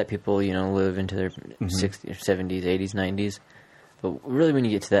 years after that. People, you know, live into their 60s, 70s, 80s, 90s. But really, when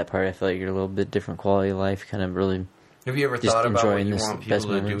you get to that part, I feel like you're a little bit different quality of life. Kind of really, Have you ever Just thought about what enjoying you this want people best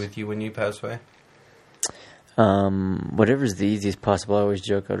to do moments. with you when you pass away? whatever's the easiest possible. I always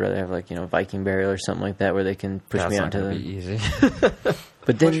joke I'd rather have like, you know, Viking burial or something like that where they can push That's me not out to gonna the. be easy.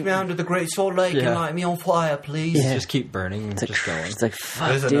 But Push then me onto the Great Salt Lake and Yeah. light me on fire, please. Yeah. Just keep burning and just going. it's like, fuck,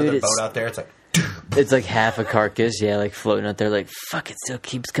 There's dude. another It's, boat out there. It's like, it's like half a carcass, yeah, like floating out there. Like, fuck, it still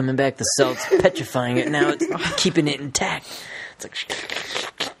keeps coming back. The salt's petrifying it. Now it's keeping it intact. It's like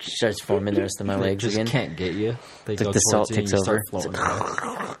starts forming the rest of my They legs just again. can't get you. They It's go like the salt towards you and takes you start over. It's floating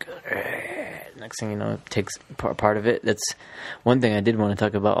away. Next thing you know, it takes part of it. That's one thing I did want to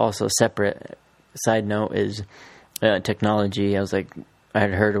talk about. Also, separate side note is technology. I was like, I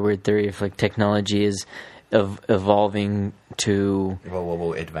had heard a weird theory if like technology is evolving to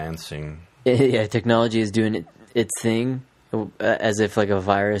whoa, advancing. yeah, technology is doing its thing as if like a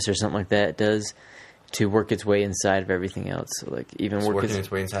virus or something like that does to work its way inside of everything else. So like even It's work working its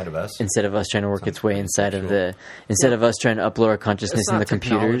way inside of us. instead of us trying to work its way pretty inside of sexual. instead of us trying to upload our consciousness It's in not the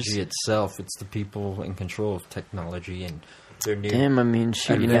computers. technology itself. It's the people in control of technology and their new. Damn, I mean,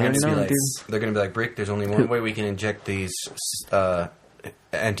 shit, you They're never gonna be know, like, dude. they're gonna be like, Brick, there's only one way we can inject these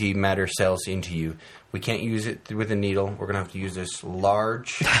antimatter cells into you. We can't use it with a needle. We're gonna have to use this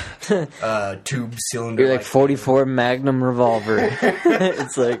large tube cylinder. You're like 44 Magnum revolver.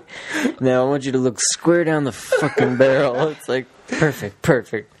 It's like, now I want you to look square down the fucking barrel. It's like, perfect.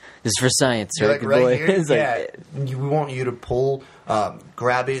 This is for science, You're right, like good right boy? here. It's like, We want you to pull,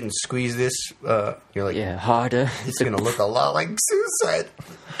 grab it, and squeeze this. You're like, yeah, harder. it's gonna look a lot like suicide.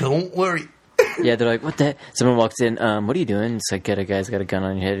 Don't worry. Yeah, they're like, what the heck? Someone walks in, what are you doing? It's like, a guy's got a gun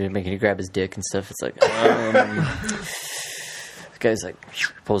on your head, making you grab his dick and stuff. It's like, the guy's like,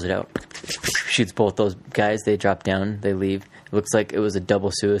 pulls it out, shoots both those guys. They drop down, they leave. It looks like it was a double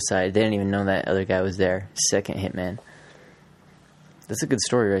suicide. They didn't even know that other guy was there. Second hitman. That's a good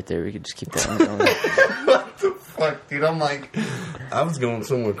story right there. We could just keep that one going. What the fuck, dude? I'm like, I was going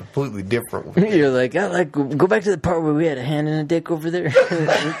somewhere completely different. You're like, go back to the part where we had a hand and a dick over there.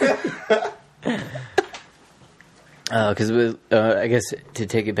 Because I guess to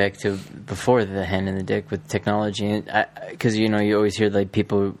take it back to before the hand and the dick with technology, because you always hear like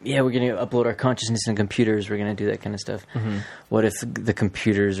people, we're going to upload our consciousness in computers, we're going to do that kind of stuff. Mm-hmm. What if the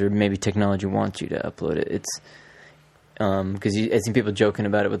computers or maybe technology wants you to upload it? It's because I've seen people joking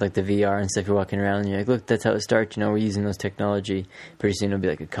about it with like the VR and stuff. You're walking around and you're like, look, that's how it starts. We're using those technology. Pretty soon it'll be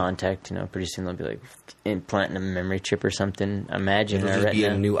like a contact. Pretty soon they'll be like implanting a memory chip or something. Imagine It'll just be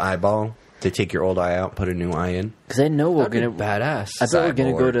a new eyeball. They take your old eye out, put a new eye in. Because I know we're That'd gonna be badass. I bet we're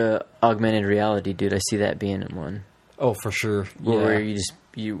gonna Cyborg. go to augmented reality, dude. I see that being in one Oh, for sure. where Yeah. you just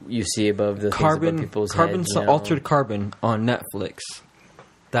you see above the things Carbon, above people's Carbon, heads. Altered Carbon on Netflix.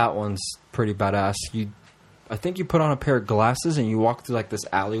 That one's pretty badass. I think you put on a pair of glasses and you walk through like this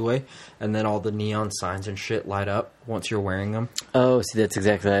alleyway, and then all the neon signs and shit light up once you're wearing them. Oh, see, that's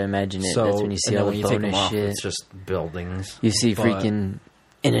exactly how I imagine it. So That's when you see and then all when the you take them bonus off, shit. it's just buildings. You see But- freaking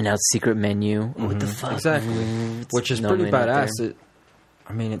In-N-Out secret menu. What the fuck? Exactly. It's Which is no pretty menu out badass. there.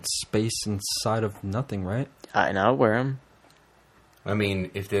 It's space inside of nothing, right? And I'll wear them. I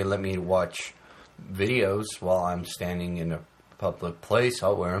mean, if they let me watch videos while I'm standing in a public place,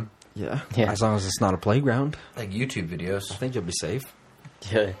 I'll wear them. Yeah. Yeah. As long as it's not a playground, Like YouTube I videos. think you'll be safe.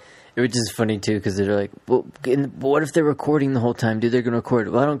 Yeah. It was just funny, too, because they're like, well, what if they're recording the whole time? Dude, they're going to record.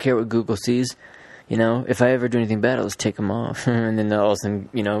 Well, I don't care what Google sees. If I ever do anything bad, I'll just take them off. And then all of a sudden,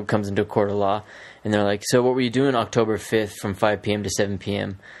 comes into a court of law. And they're like, so what were you doing October 5th from 5 p.m. to 7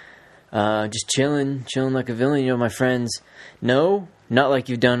 p.m.? Just chilling like a villain. My friends. No, not like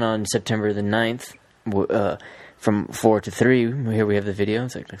you've done on September the 9th. From 4 to 3, here we have the video.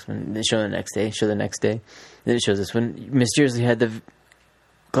 It's like next one. They show the next day. Show the next day. Then it shows this one. Mysteriously had the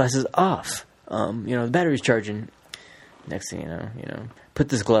glasses off. The battery's charging. Next thing you know, put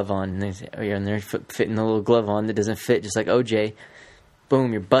this glove on. And they say, oh, you're in there fitting the little glove on that doesn't fit, just like OJ.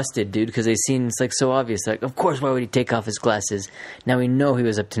 Boom, you're busted, dude, because they seen it's like so obvious. Like, of course, why would he take off his glasses? Now we know he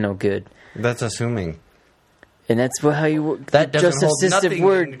was up to no good. That's assuming. And that's how you work. That doesn't just hold assistive nothing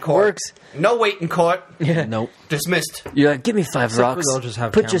word in court. works. No weight in court. Yeah. Nope. Dismissed. You're like, give me 5 Except for rocks. they'll just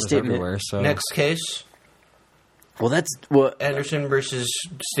have Put your cameras statement. everywhere. So Next case, Well, that's what Anderson versus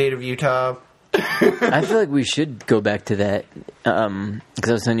State of Utah. I feel like we should go back to that because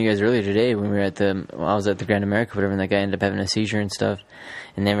I was telling you guys earlier today when we were I was at the Grand America, whatever, and that guy ended up having a seizure and stuff,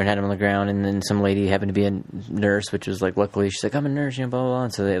 and they had him on the ground, and then some lady happened to be a nurse, which was like, luckily she's like, I'm a nurse, blah blah blah,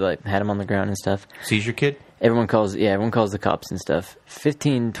 and so they like had him on the ground and stuff. Seizure kid? Everyone calls the cops and stuff.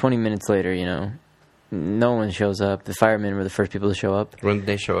 15-20 minutes later, no one shows up. The firemen were the first people to show up. When did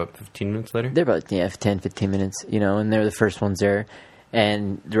they show up? 15 minutes later? They're about 10-15 minutes, and they were the first ones there.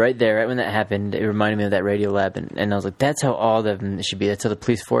 And right when that happened, it reminded me of that Radio Lab, and I was like, that's how all of them should be. That's how the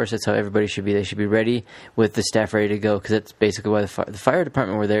police force, that's how everybody should be. They should be ready with the staff ready to go, because that's basically why the fire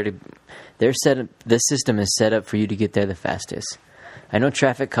department were there to. They're set up. This system is set up for you to get there the fastest. I know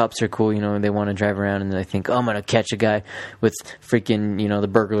traffic cops are cool. You know, they want to drive around and they think, oh, I'm gonna catch a guy with freaking, you know, the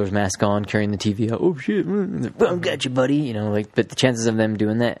burglar's mask on, carrying the TV out. Oh shit, well, got you, buddy. You know, like, but the chances of them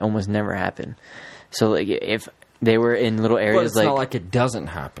doing that almost never happen. So like, if they were in little But areas it's like, not like it doesn't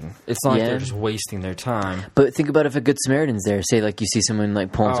happen. It's not like Yeah. they're just wasting their time. but think about if a good Samaritan's there. Say like you see someone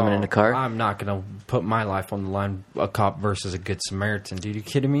like pulling someone in a car. I'm not going to put my life on the line, a cop versus a good Samaritan. Dude, you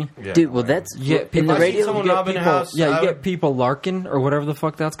kidding me? Yeah. Dude, well that's Yeah, in people, the I see radio. someone you get robbing a people, house, yeah, I you would- get people larking or whatever the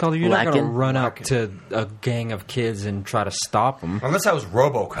fuck that's called. You're not going to Lacking? run up to a gang of kids and try to stop them. Unless I was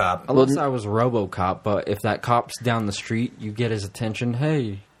RoboCop. Unless I was RoboCop, but if that cop's down the street, you get his attention.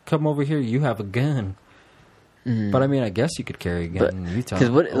 Hey, come over here. You have a gun. But I mean, I guess you could carry a gun But in Utah.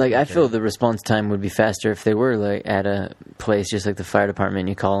 because what, like, I Okay. feel the response time would be faster if they were like at a place just like the fire department.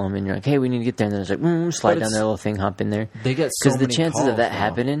 You call them and you're like, "Hey, we need to get there," and then it's like, slide down it's- their little thing, hop in there. They get so Because the many chances calls, of that though.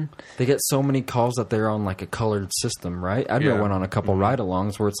 happening, They get so many calls that they're on like a colored system, right? Edgar Yeah. went on a couple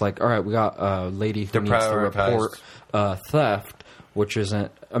ride-alongs where it's like, all right, we got a lady who They're needs to prioritized. report theft, which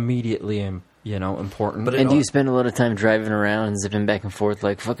isn't immediately, important. But and do all- you spend a lot of time driving around, zipping back and forth,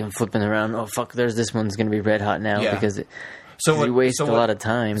 like fucking flipping around? Oh fuck, there's this one's gonna be red hot now Yeah. because So you waste a lot of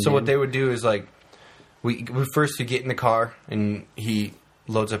time. So dude. what they would do is like, we first you get in the car and he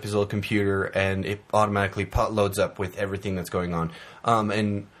loads up his little computer and it automatically loads up with everything that's going on.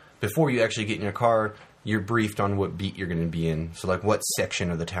 And before you actually get in your car, you're briefed on what beat you're going to be in. So like what section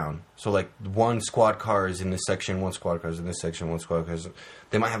of the town. So like one squad car is in this section, one squad car is in this section, one squad car is...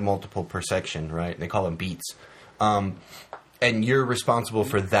 They might have multiple per section, right? They call them beats. And you're responsible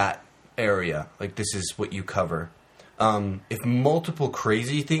for that area. Like this is what you cover. If multiple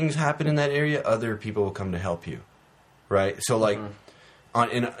crazy things happen in that area, other people will come to help you, right? So like,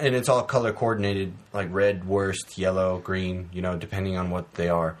 and it's all color coordinated, like red, worst, yellow, green, you know, depending on what they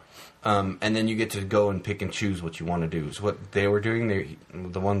are. And then you get to go and pick and choose what you want to do. So what they were doing,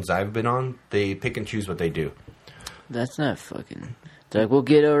 the ones I've been on, they pick and choose what they do. That's not fucking. They're like, we'll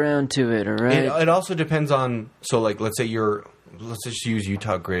get around to it, all right? It also depends on. So like, let's just use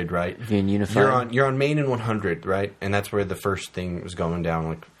Utah Grid, right? Being unified. You're on Main and 100, right? And that's where the first thing was going down,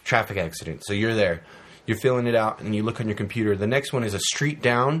 like traffic accident. So you're there, you're filling it out, and you look on your computer. The next one is a street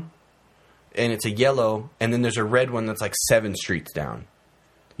down, and it's a yellow, and then there's a red one that's like 7 streets down.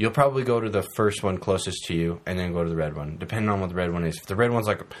 You'll probably go to the first one closest to you, and then go to the red one, depending on what the red one is. If the red one's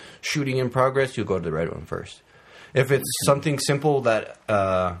like shooting in progress, you'll go to the red one first. If it's something simple that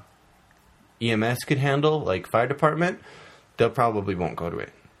EMS could handle, like fire department, they probably won't go to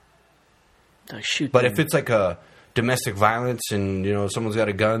it. Like, shoot. But them. if it's like a domestic violence and, you know, someone's got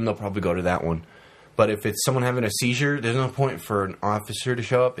a gun, they'll probably go to that one. But if it's someone having a seizure, there's no point for an officer to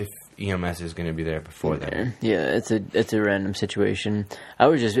show up if EMS is going to be there before that. Yeah, it's a random situation.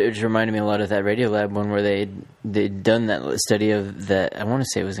 It just reminded me a lot of that Radiolab one where they'd done that study of that. I want to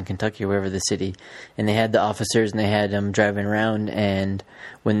say it was in Kentucky or wherever the city, and they had the officers and they had them driving around, and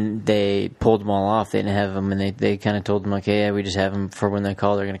when they pulled them all off, they didn't have them, and they kind of told them like, hey, yeah, we just have them for when they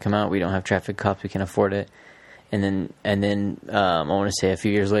call, they're going to come out. We don't have traffic cops, we can afford it. And then I want to say a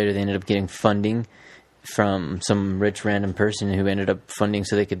few years later, they ended up getting funding from some rich random person who ended up funding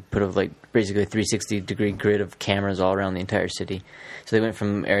so they could put basically a 360-degree grid of cameras all around the entire city. So they went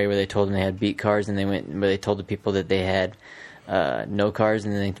from an area where they told them they had beat cars, and they went where they told the people that they had no cars,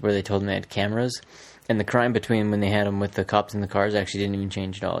 and then where they told them they had cameras. And the crime between when they had them with the cops in the cars actually didn't even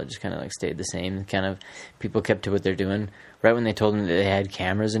change at all. It just kind of like stayed the same. Kind of people kept to what they're doing. Right when they told them that they had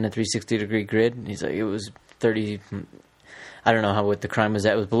cameras in a 360-degree grid, he's like, it was 30. I don't know what the crime was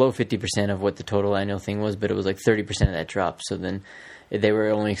at. It was below 50% of what the total annual thing was, but it was like 30% of that drop. So then they were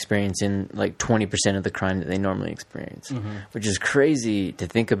only experiencing like 20% of the crime that they normally experience, which is crazy to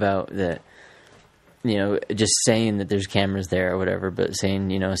think about. That, you know, just saying that there's cameras there or whatever, but saying,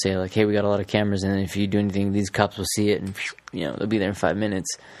 you know, say like, hey, we got a lot of cameras, and if you do anything, these cops will see it, and, you know, they'll be there in 5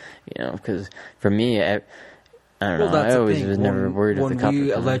 minutes. You know, because for me, I don't know. I always was never worried if the cop When we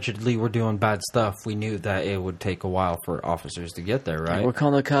would come. allegedly were doing bad stuff, we knew that it would take a while for officers to get there, right? Like, we're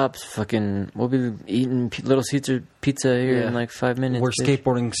calling the cops. Fucking, we'll be eating Little Caesar pizza here in like 5 minutes. We're bitch.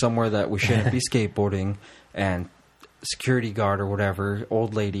 skateboarding somewhere that we shouldn't be skateboarding, and security guard or whatever,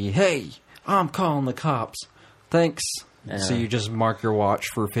 old lady, hey, I'm calling the cops. Thanks. So you just mark your watch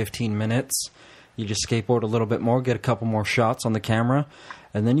for 15 minutes. You just skateboard a little bit more, get a couple more shots on the camera,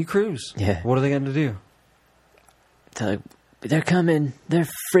 and then you cruise. Yeah. What are they going to do? They're like, they're coming. They're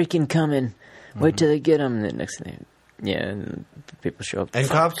freaking coming. Wait till they get them. And the next thing, and people show up. And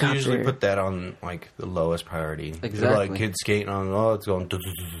Fuck, cops usually here. put that on like the lowest priority. They're Exactly. like kids skating on. Oh, it's going.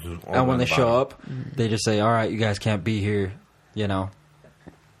 And when they show up, they just say, all right, you guys can't be here, you know.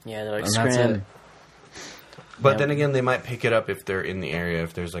 Yeah, they're like, And that's scram. it. But Yeah. then again, they might pick it up if they're in the area.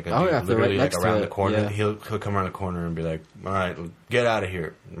 If there's like a Oh, dude yeah, if they're right literally like next to around it, the corner, yeah. he'll come around the corner and be like, "All right, get out of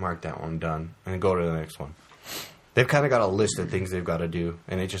here." Mark that one done, and then go to the next one. They've kind of got a list of things they've got to do,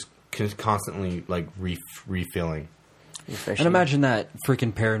 and it just constantly like refilling. Refreshing. And imagine that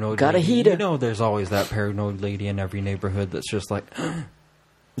freaking paranoid Got a lady. heater. You know there's always that paranoid lady in every neighborhood that's just like,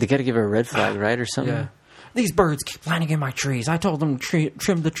 They got to give her a red flag, right, or something. yeah, these birds keep landing in my trees. I told them to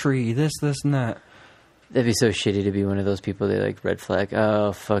trim the tree, this, and that. That'd be so shitty to be one of those people. They like red flag.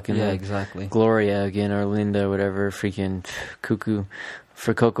 Oh, fucking Yeah, like exactly. Gloria again, or Linda, whatever. Freaking cuckoo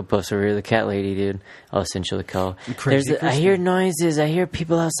for Cocoa Puffs over here, the cat lady, dude. I'll send you the call. Crazy I hear noises. I hear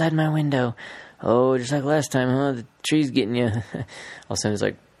people outside my window. Oh, just like last time, huh? The tree's getting you. All of a sudden, it's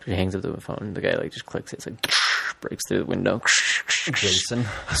like he hangs up the phone. The guy like just clicks it. It's like breaks through the window. Jason.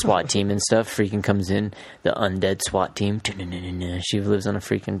 SWAT team and stuff freaking comes in. The undead SWAT team. She lives on a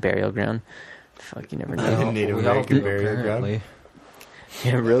freaking burial ground. Fuck, you never know. Native We all American do, burial ground. apparently.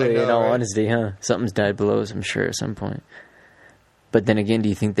 Yeah, really, I know, in all right? honesty, huh? Something's died below us, I'm sure, at some point. But then again, do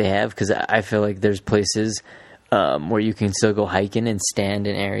you think they have? Because I feel like there's places where you can still go hiking and stand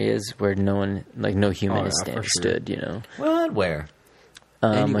in areas where no one, like no human Oh, has yeah, for sure. stood, you know? What? Where?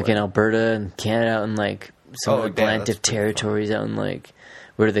 Like Anywhere. in Alberta and Canada, out in like some Oh, of the yeah, that's Atlantic pretty territories, out in like,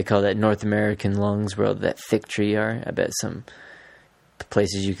 what do they call that? North American lungs, where all that thick tree are. I bet some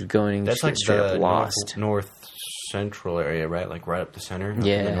places you could go in and That's just like get straight up the lost. north central area, right? Like right up the center. up in the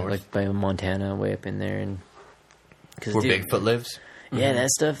Yeah, north. like by Montana, way up in there, and cause where dude, Bigfoot lives. yeah, that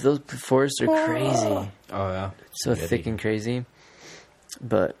stuff. Those forests are crazy, Oh, yeah. so Yeah, thick they- and crazy.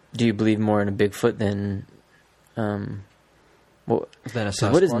 But do you believe more in a Bigfoot than, what? Then a 'Cause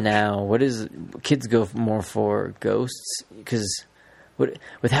what is Sasquatch? now? What is kids go more for ghosts? Because what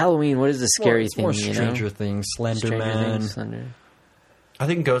with Halloween? What is the scary it's thing? more You Stranger know, Things, Stranger Slenderman. Things, Slender. I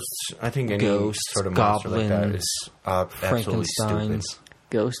think ghosts. I think any Ghosts, sort of monster like that goblins, is absolutely stupid. Frankensteins,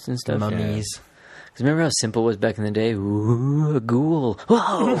 Ghosts and stuff. mummies. Because remember how simple it was back in the day? Ooh, a ghoul!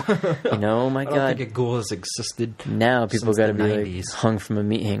 Whoa! You know, oh my I don't god. think a ghoul has existed. Now people Since got to the be 90s. like hung from a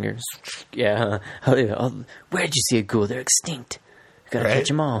meat hanger. Yeah. Oh, yeah. Oh, where'd you see a ghoul? They're extinct. Gotta Right? catch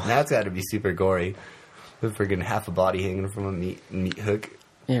them all. That's got to be super gory. With freaking half a body hanging from a meat hook.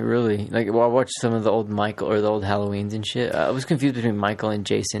 Yeah, really. Like, well, I watched some of the old Michael or the old Halloweens and shit. I was confused between Michael and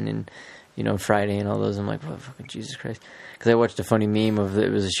Jason and, you know, Friday and all those. I'm like, what fucking Jesus Christ? Because I watched a funny meme of it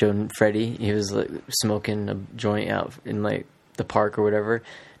was a show Freddy. He was like smoking a joint out in like the park or whatever.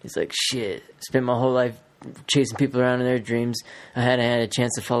 He's like, shit, spent my whole life chasing people around in their dreams. I hadn't had a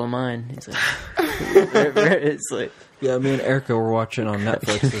chance to follow mine. He's like, it's like, Yeah, me and Erica were watching on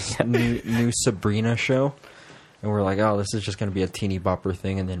Netflix this new Sabrina show, and we're like, "Oh, this is just going to be a teeny bopper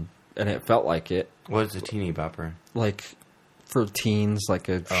thing," and it felt like it, What's a teeny bopper? like for teens, like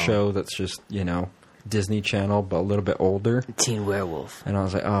a Oh. show that's just Disney Channel but a little bit older. Teen Werewolf. And I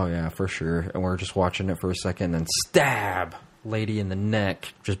was like, "Oh yeah, for sure." And we're just watching it for a second, and then stab lady in the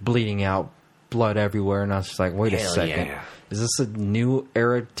neck, just bleeding out, blood everywhere, and I was just like, "Wait a Hell second." yeah. Is this a new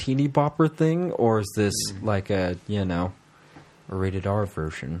era teeny bopper thing, or is this like a rated R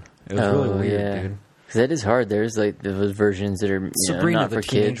version? It was really weird, dude. Because that is hard. There's like those versions that are Sabrina not the for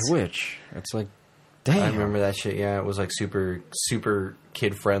Teenage kids. Witch. It's like, damn. I remember that shit. Yeah, it was like super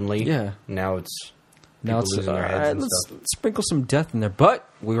kid friendly. Yeah. Now it's Now people it's losing their heads alright, and let's stuff. sprinkle some death in there, but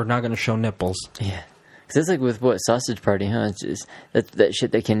we were not going to show nipples. Yeah. Because that's like with what Sausage Party, huh? It's just that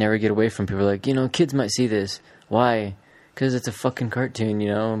shit they can never get away from. People are like, kids might see this. Why? Because it's a fucking cartoon,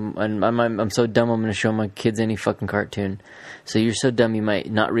 and I'm so dumb. I'm going to show my kids any fucking cartoon. So you're so dumb you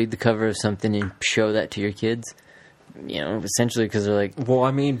might not read the cover of something and show that to your kids. Essentially because they're like, Well,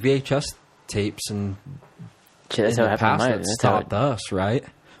 I mean, VHS tapes and shit, that's in how it the happened. past to that that's how stopped us, right?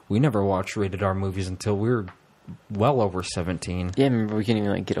 We never watched rated R movies until we were well over 17. Yeah, I remember we couldn't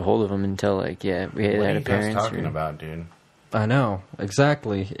even get a hold of them until we What had are you a guys parents. talking about, dude? I know,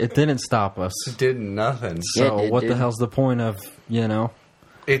 exactly. It didn't stop us. It did nothing. Yeah, So it did, what the dude. hell's the point of,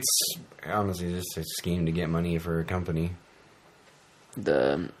 It's honestly just a scheme to get money for a company.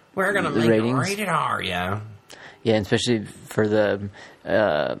 The We're gonna The make ratings? it rated R, yeah. Yeah, and especially for the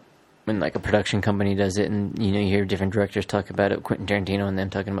when like a production company does it, and you hear different directors talk about it. Quentin Tarantino and them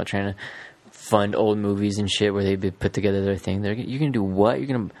talking about trying to fund old movies and shit where they put together their thing. You're gonna do what? You're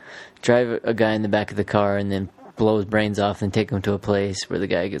gonna drive a guy in the back of the car and then blow his brains off and take him to a place where the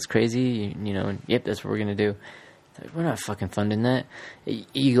guy gets crazy. And, yep, that's what we're gonna do. Like, we're not fucking funding that.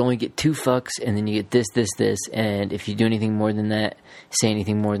 You only get 2 fucks, and then you get this, and if you do anything more than that, say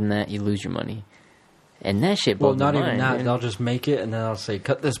anything more than that, you lose your money. And that shit well, blows not my even mind, that. man. They'll just make it and then they'll say,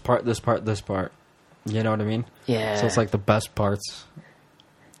 cut this part, this part, this part. You know what I mean? Yeah. So it's like the best parts.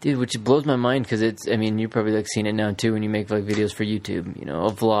 Dude, which blows my mind because it's, I mean, you've probably like seen it now too when you make like videos for YouTube, you know,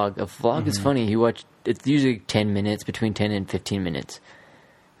 a vlog. A vlog is funny. You watch, it's usually 10 minutes, between 10 and 15 minutes.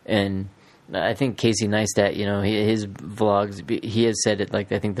 And I think Casey Neistat, you know, his vlogs, he has said it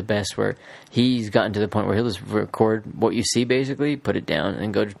like, I think the best, where he's gotten to the point where he'll just record what you see basically, put it down,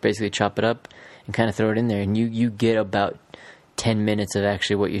 and go basically chop it up and kind of throw it in there. And you get about 10 minutes of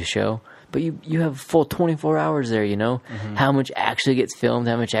actually what you show. But you have a full 24 hours there, you know? How much actually gets filmed,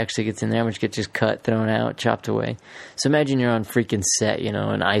 how much actually gets in there, how much gets just cut, thrown out, chopped away. So imagine you're on freaking set, you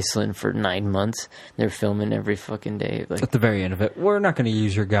know, in Iceland for 9 months. They're filming every fucking day. Like, At the very end of it, we're not going to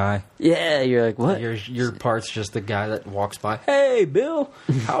use your guy. yeah, you're like, what? Your part's just the guy that walks by. Hey, Bill,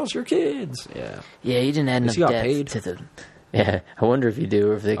 how's your kids? Yeah. Yeah, you didn't add enough he got depth paid? to the... Yeah, I wonder if you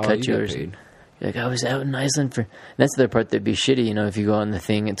do, or if they cut you. get Or paid. like, I was out in Iceland for... That's the other part that'd be shitty, you know, if you go on the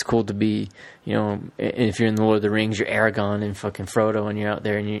thing, it's cool to be, you know, if you're in the Lord of the Rings, you're Aragorn and fucking Frodo, and you're out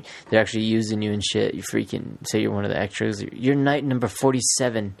there, and they're actually using you and shit. You freaking... Say you're one of the extras. You're knight number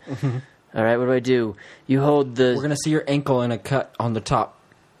 47. All right, what do? You hold the... We're going to see your ankle in a cut on the top.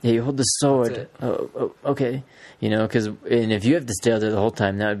 Yeah, you hold the sword. That's it. Oh, okay. You know, and if you have to stay out there the whole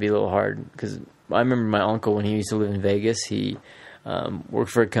time, that would be a little hard. Because I remember my uncle, when he used to live in Vegas, he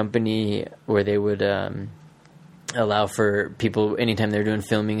worked for a company where they would allow for people, anytime they were doing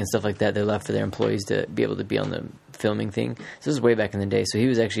filming and stuff like that, they allowed for their employees to be able to be on the filming thing. So this was way back in the day. So he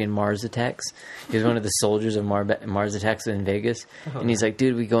was actually in Mars Attacks. He was one of the soldiers of Mars Attacks in Vegas. And he's like,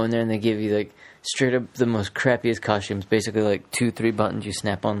 dude, we go in there and they give you like straight up the most crappiest costumes. Basically like 2-3 buttons you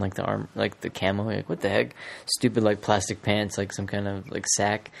snap on like the arm, like the camo. You're like, what the heck? Stupid like plastic pants, like some kind of like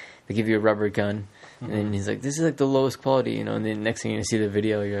sack. They give you a rubber gun. And then he's like, this is like the lowest quality, you know. And then next thing you see the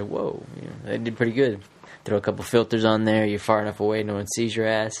video, you're like, whoa, you know, they did pretty good. Throw a couple filters on there. You're far enough away, no one sees your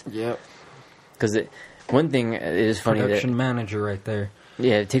ass. Yep. Because one thing, it is funny Production that... manager right there.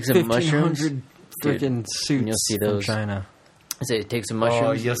 Yeah, it takes some mushrooms. 1,500 freaking suits you'll see from those. China. I say, take some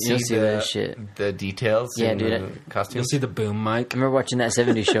mushrooms. you'll see that shit. the details. Yeah, in dude, the costumes. You'll see the boom mic. I remember watching that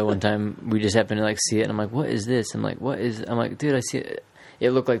 70s show one time. We just happened to like see it, and I'm like, "What is this?" I'm like, "What is?" I'm like, "Dude, I see it. It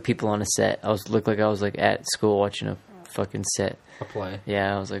looked like people on a set. Looked like I was like at school watching a fucking set." A play.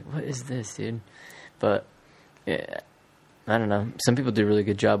 Yeah, I was like, "What is this, dude?" But yeah, I don't know. Some people do a really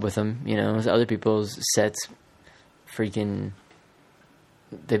good job with them. You know, other people's sets, freaking,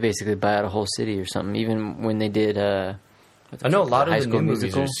 they basically buy out a whole city or something. Even when they did, I know a lot of High the School new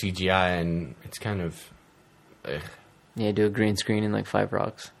movies Musical. are CGI, and it's kind of... Yeah, do a green screen in like 5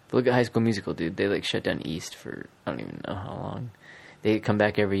 Rocks. But look at High School Musical, dude. They like shut down East for I don't even know how long. They come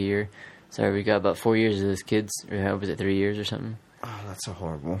back every year. Sorry, we got about 4 years of those kids. Or how was it, 3 years or something? Oh, that's so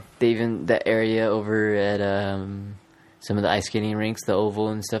horrible. They even, that area over at some of the ice skating rinks, the Oval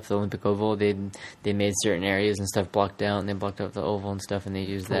and stuff, the Olympic Oval, they made certain areas and stuff blocked out, and they blocked out the Oval and stuff, and they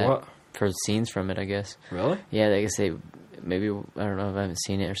used For that what? for scenes from it, I guess. Really? Yeah, I guess they, maybe, I don't know if I haven't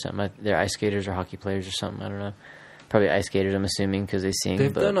seen it or something. They're ice skaters or hockey players or something, I don't know. Probably ice skaters, I'm assuming, because they sing.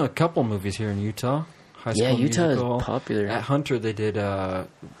 They've but done a couple movies here in Utah. High Yeah, School Utah Musical. is popular. At Hunter, they did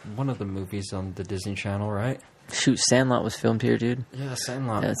one of the movies on the Disney Channel, right? Shoot, Sandlot was filmed here, dude. Yeah,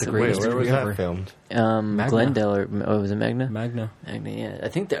 Sandlot. That's the a- Wait, greatest where was movie that ever. filmed? Glendale, or was it Magna? Magna. Magna, yeah. I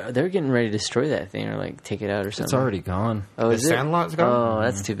think they're getting ready to destroy that thing or like take it out or something. It's already gone. Oh, The is it? Sandlot's gone? Oh,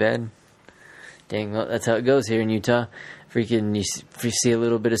 that's too bad. Dang, well, that's how it goes here in Utah. Freaking, if you see a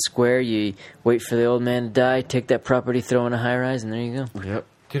little bit of square, you wait for the old man to die, take that property, throw in a high rise, and there you go. Yep.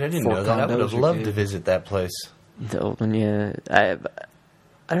 Dude, I didn't Four know that. I would have condos are loved good. to visit that place. The old one, yeah.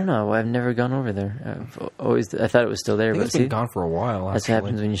 I don't know. I've never gone over there. I thought it was still there, I think but it's been see, gone for a while, that's what actually.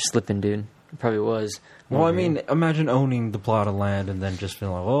 happens when you're slipping, dude. It probably was. Well, I mean, imagine owning the plot of land and then just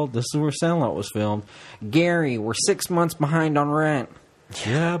feeling like, well, this is where Sandlot was filmed. Gary, we're 6 months behind on rent.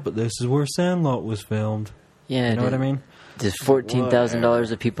 Yeah, but this is where Sandlot was filmed. Yeah, You know what I mean? Does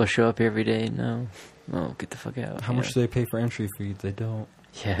 $14,000 of people show up here every day? No. Oh, get the fuck out. How much do they pay for entry fee? They don't.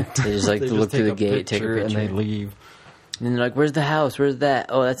 Yeah, they just like They look just through the take a gate, take a picture, picture, and they leave. And they're like, "Where's the house? Where's that?"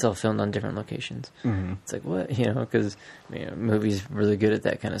 Oh, that's all filmed on different locations. Mm-hmm. It's like, what? You know, because movies really good at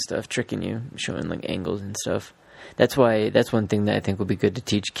that kind of stuff, tricking you, showing like angles and stuff. That's one thing that I think will be good to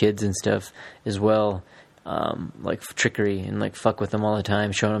teach kids and stuff as well, like trickery and like fuck with them all the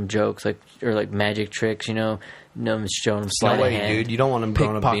time, showing them jokes or like magic tricks. You know, showing them sleight No of way, hand. dude. You don't want them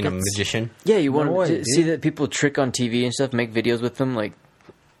growing up being a Pickpockets. magician. Yeah, you want No way, to dude. see that people trick on TV and stuff, make videos with them. Like,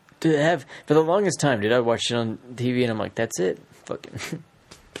 to have for the longest time, dude, I watched it on TV and I'm like, that's it, fucking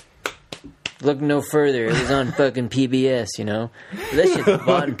Look no further. It was on fucking PBS, you know? But that shit's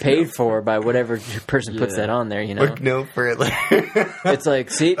bought and paid for by whatever person puts that on there, you know? Look no further. It's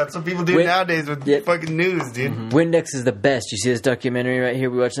like, see? That's what people do nowadays with fucking news, dude. Windex is the best. You see this documentary right here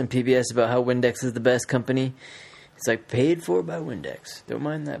we watched on PBS about how Windex is the best company? It's like paid for by Windex. Don't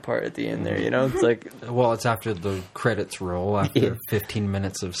mind that part at the end there, you know? It's like... Well, it's after the credits roll, after 15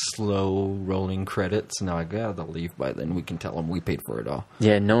 minutes of slow rolling credits. And they're like, yeah, they'll leave by then. We can tell them we paid for it all.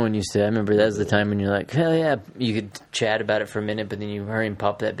 Yeah, no one used to. I remember that was the time when you're like, hell yeah, you could chat about it for a minute, but then you hurry and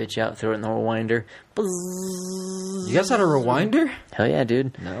pop that bitch out, throw it in the rewinder. You guys had a rewinder? Hell yeah,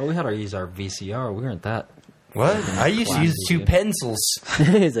 dude. No, we had to use our VCR. We weren't that. What? I used to use two pencils.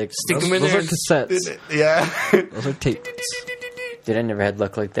 He's like, Stick them in Those there. are cassettes. Yeah. Those are tapes. dude, I never had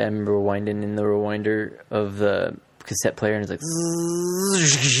luck like that. I remember rewinding in the rewinder of the cassette player, and it's like,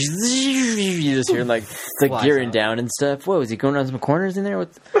 you just hear like the gearing out. down and stuff. What was he going around some corners in there?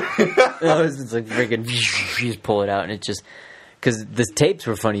 What? No, it's like freaking. You just pull it out, and it just because the tapes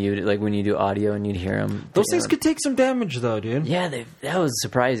were funny. You like when you do audio and you'd hear them. Those things could take some damage, though, dude. Yeah, that was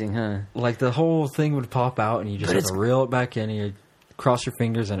surprising, huh? Like the whole thing would pop out, and you just have to reel it back in, and you cross your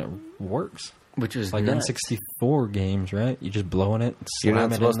fingers, and it works. Which was Like nuts. N64 games, right? You just blowing it, You're slam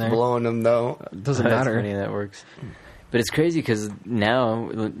not it supposed in to there. blow on them, though. It doesn't That's matter. funny that works. But it's crazy because now,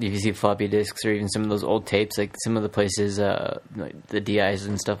 if you see floppy disks or even some of those old tapes, like some of the places, like the DIs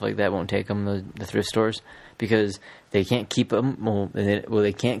and stuff like that, won't take them, the thrift stores, because they can't keep them. Well,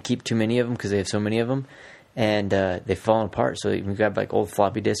 they can't keep too many of them because they have so many of them, and they've fallen apart. So you can grab like old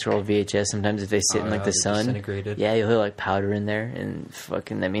floppy disks or old VHS. Sometimes if they sit in like the they're sun, disintegrated. yeah, you'll hear like powder in there, and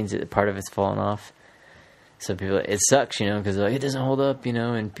fucking that means that part of it's fallen off. So people, it sucks, you know, because like, it doesn't hold up, you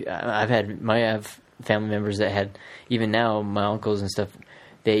know. And I have family members that had, even now, my uncles and stuff,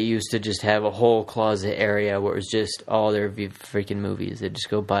 they used to just have a whole closet area where it was just all their freaking movies. They'd just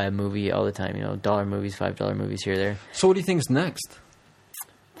go buy a movie all the time, you know, $1 movies, $5 movies here or there. So what do you think is next?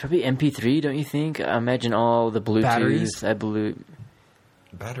 Probably MP3, don't you think? I imagine all the Bluetooth. Batteries?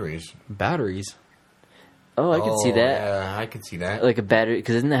 Batteries. Batteries. Oh, I could see that. Yeah, I could see that. Like a battery,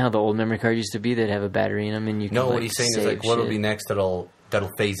 because isn't that how the old memory cards used to be? They'd have a battery in them, and you could, No, like, what he's saying is save like, what'll shit. be next that'll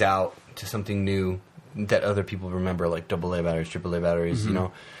phase out to something new that other people remember, like AA batteries, AAA batteries. You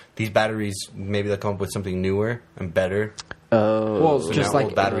know, these batteries, maybe they'll come up with something newer and better. Oh, Well, So just now like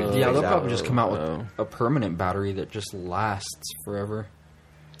old batteries yeah, phase they'll probably out. just come out with a permanent battery that just lasts forever.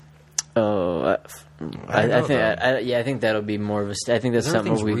 oh, I think that'll be more of a. I think that's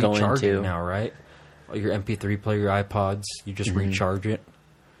something Everything's we go recharging into now, right? Your MP3 player, your iPods, you just recharge it.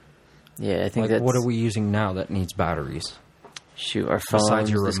 Yeah, I think Like, that's what are we using now that needs batteries? shoot our phones, Besides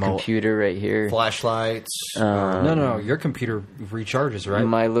your this remote? computer right here, Flashlights. No, your computer recharges, right?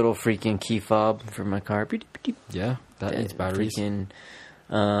 my little freaking key fob for my car. Yeah, that needs batteries. Freaking,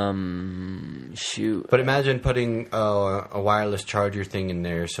 shoot. But imagine putting a wireless charger thing in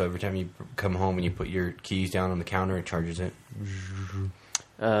there, so every time you come home and you put your keys down on the counter, it charges it.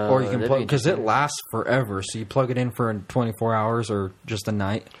 Or you can that'd plug, be because it interesting. lasts forever. So you plug it in for 24 hours or just a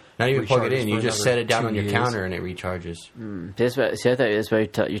night. Not even plug it Recharges in; for you just another set it down 2 on your years. counter and it recharges. I thought that's why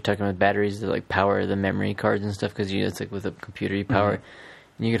you're talking about batteries that like power the memory cards and stuff, because it's like with a computer you power,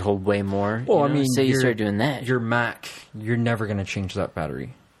 and you could hold way more. Well, you I know? mean, say you your- start doing that. Your Mac, you're never going to change that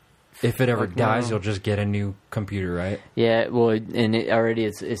battery. If it ever dies, you'll just get a new computer, right? Yeah, well, and it already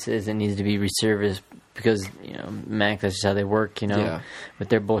it says it needs to be reserviced because, you know, Mac, that's just how they work, you know, Yeah. with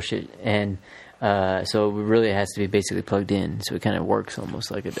their bullshit. And so it really has to be basically plugged in, so it kind of works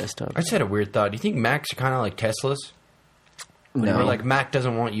almost like a desktop. I just had a weird thought. Do you think Macs are kind of like Teslas? No, Where like Mac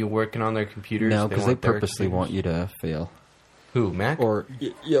doesn't want you working on their computers. no, because they want their purposely computers. want you to fail. Who, Mac? Or,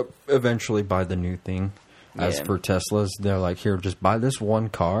 eventually buy the new thing. As Yeah. for Teslas, they're like, here, just buy this one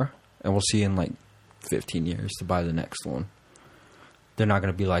car, and we'll see you in like 15 years to buy the next one. They're not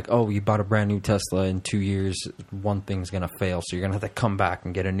going to be like, oh, you bought a brand new Tesla in 2 years, one thing's going to fail, so you're going to have to come back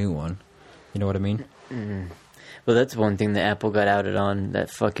and get a new one. You know what I mean? Well, that's one thing that Apple got outed on, that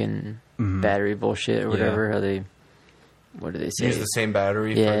fucking battery bullshit or whatever. Yeah. How they, what do they say? Use the same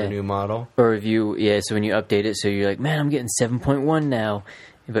battery for Yeah. the new model. Or if you, so when you update it, so you're like, man, I'm getting 7.1 now.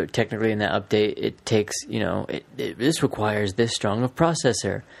 But technically in that update, it takes, you know, this requires this strong of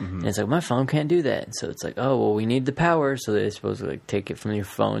processor. And it's like, my phone can't do that. So it's like, oh, well, we need the power. So they're supposed to like take it from your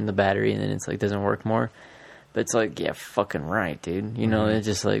phone, the battery, and then it's like, doesn't work more. But it's like, yeah, fucking right, dude. You know, it's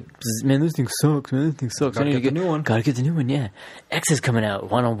just like, man, this thing sucks, man. This thing sucks. Gotta I need get to the new one. Gotta get the new one, yeah. X is coming out.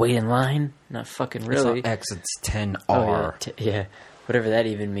 Want to wait in line? Not fucking really. It's not X, it's 10R. Oh, yeah, whatever that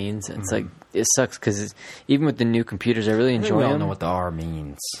even means. It's like, it sucks because even with the new computers, I really I think enjoy we all them. know what the R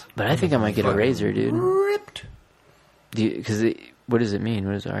means. But I think I might get a Razer, dude. Ripped. Because What does it mean?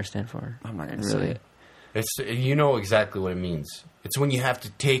 What does R stand for? I'm not gonna Really? say it. It's you know exactly what it means. It's when you have to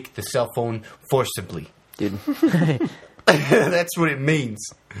take the cell phone forcibly. Dude. That's what it means.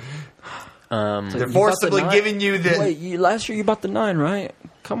 They're You bought forcibly the 9? giving you the. Wait, last year you bought the 9, right?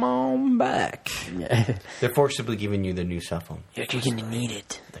 Come on back. Yeah. They're forcibly giving you the new cell phone. You're going to need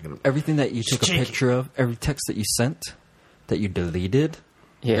it. Everything that you took a Shake it. picture of, every text that you sent, that you deleted,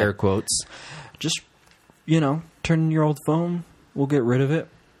 Yeah. air quotes, just, turn in your old phone. We'll get rid of it.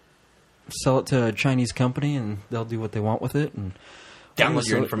 Sell it to a Chinese company, and they'll do what they want with it. And Download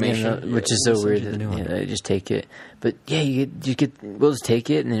your So- information. Yeah, which is we'll so send weird. you the new one. They just take it, but yeah, you get. We'll just take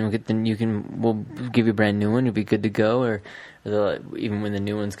it, and then we'll give you a brand new one. You'll be good to go. Or even when the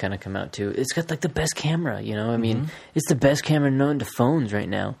new ones kind of come out too, it's got like the best camera. I mean, it's the best camera known to phones right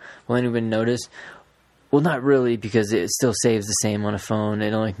now. Will anyone notice? Well, not really, because it still saves the same on a phone.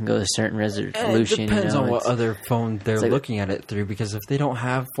 It only can go to a certain resolution. It depends on what It's- other phone they're like- looking at it through. Because if they don't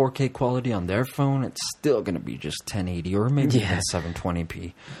have 4K quality on their phone, it's still going to be just 1080 or maybe Yeah. even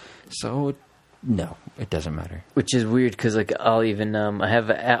 720p. So, no, it doesn't matter. Which is weird because like I'll even I have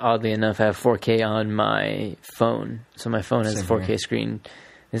oddly enough I have 4K on my phone, so my phone has a Same 4K here. screen.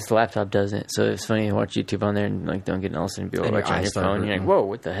 This laptop doesn't, so it's funny to watch YouTube on there and like don't get an else and be able to And your watch on eyes your start phone. You're like, hurting. whoa,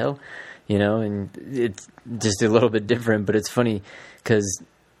 what the hell? And it's just a little bit different, but it's funny because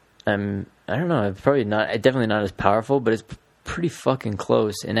I don't know, I'm definitely not as powerful, but it's pretty fucking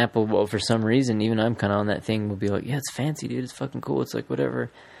close. And Apple, well, for some reason, even I'm kind of on that thing, will be like, yeah, it's fancy, dude, it's fucking cool, it's like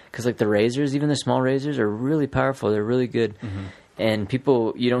whatever. Because like the razors, even the small razors, are really powerful. They're really good. And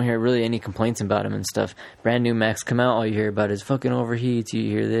people, you don't hear really any complaints about them and stuff. Brand new Macs come out, all you hear about is fucking overheats. You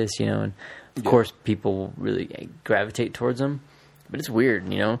hear this, and of course people really gravitate towards them. But it's weird,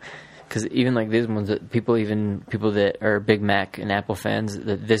 because even like these ones, that people that are big Mac and Apple fans,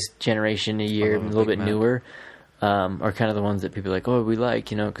 that this generation, a year, a love a little Big bit Mac. newer, are kind of the ones that people are like, oh, we like,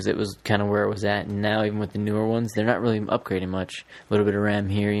 because it was kind of where it was at. And now even with the newer ones, they're not really upgrading much. A little bit of RAM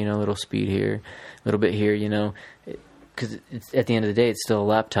here, a little speed here, a little bit here, because it's at the end of the day, it's still a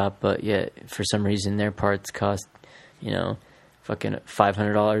laptop, but yet for some reason their parts cost, fucking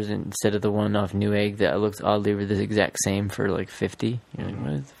 $500 instead of the one off Newegg that looks oddly the exact same for like $50. You're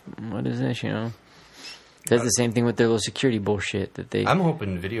like, what is this? That's the same thing with their little security bullshit that they. I'm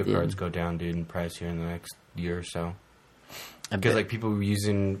hoping video Yeah. cards go down, dude, in price here in the next year or so. I Because bet- like people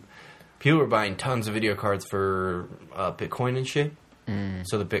were buying tons of video cards for Bitcoin and shit.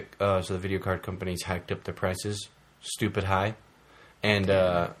 So the video card companies hiked up their prices stupid high, and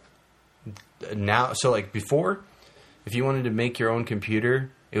now, so like before, if you wanted to make your own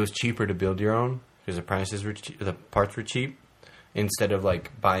computer, it was cheaper to build your own because the parts were cheap, instead of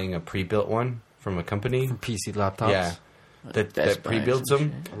like buying a pre-built one from a company. PC laptops. Yeah, that Best Buy pre-builds and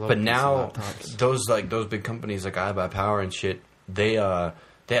them. shit. I love But PC now laptops. those big companies like iBuyPower and shit, they had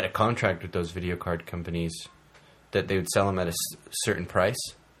a contract with those video card companies that they would sell them at a certain price.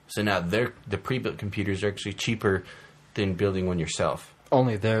 So now the pre-built computers are actually cheaper than building one yourself.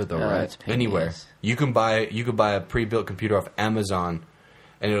 Only there, though, right? it's pain in the Anywhere ass. you can buy a pre-built computer off Amazon,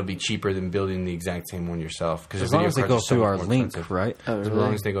 and it'll be cheaper than building the exact same one yourself. Because As long as they go through our link, right? Oh, As really?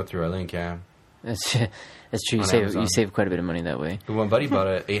 long as they go through our link, yeah. That's true. You On save Amazon. you save quite a bit of money that way. One buddy bought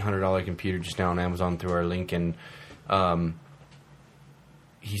a $800 computer just now on Amazon through our link, and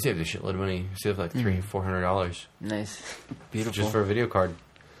he saved a shitload of money. He saved like $300-400 Nice, Beautiful. just for a video card.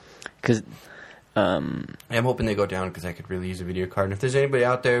 because I'm hoping they go down because I could really use a video card. And if there's anybody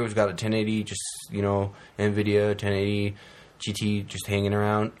out there who's got a 1080, just NVIDIA 1080 GT just hanging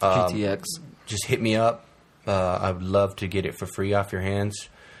around, GTX. just hit me up. I would love to get it for free off your hands.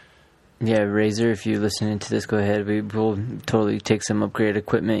 yeah, Razer, if you're listening to this, go ahead. We'll totally take some upgraded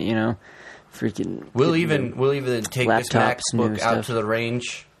equipment. Freaking. We'll even take this laptops, new MacBook out stuff. to the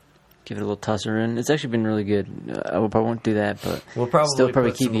range. give it a little tosser in. It's actually been really good. I probably won't do that, but We'll probably still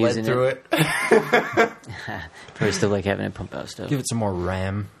probably put keep some lead using through it. it. Probably still like having it pump out stuff. Give it some more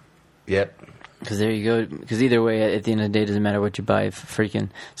RAM. Yep. Because there you go. Because either way, at the end of the day, it doesn't matter what you buy. If freaking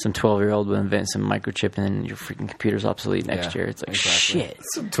some 12-year-old will invent some microchip and then your freaking computer's obsolete next Yeah, year, it's like exactly. shit.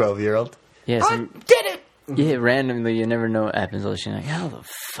 Some 12-year-old. Yeah, Did it! yeah. Randomly, you never know what happens. All this shit, like, how the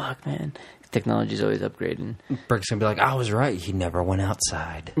fuck, man? Technology's always upgrading. Brick's gonna be like, I was right. He never went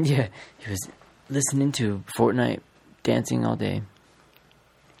outside. Yeah, he was listening to Fortnite, dancing all day.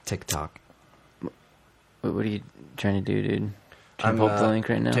 TikTok. What are you trying to do, dude? Trying I'm to pull up the link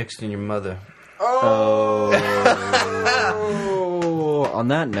right now. texting your mother. Oh, on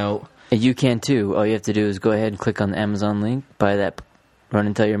that note, And you can too. All you have to do is go ahead and click on the Amazon link, buy that Run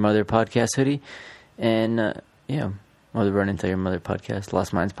and Tell Your Mother podcast hoodie, and or the Run and Tell Your Mother podcast,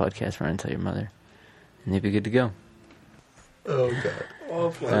 Lost Minds podcast, Run and Tell Your Mother, and you'll be good to go. Oh god.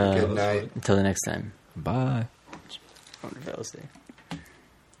 Well, good night. Until the next time. Bye. I wonder if that'll stay.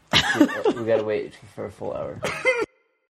 We gotta wait for a full hour.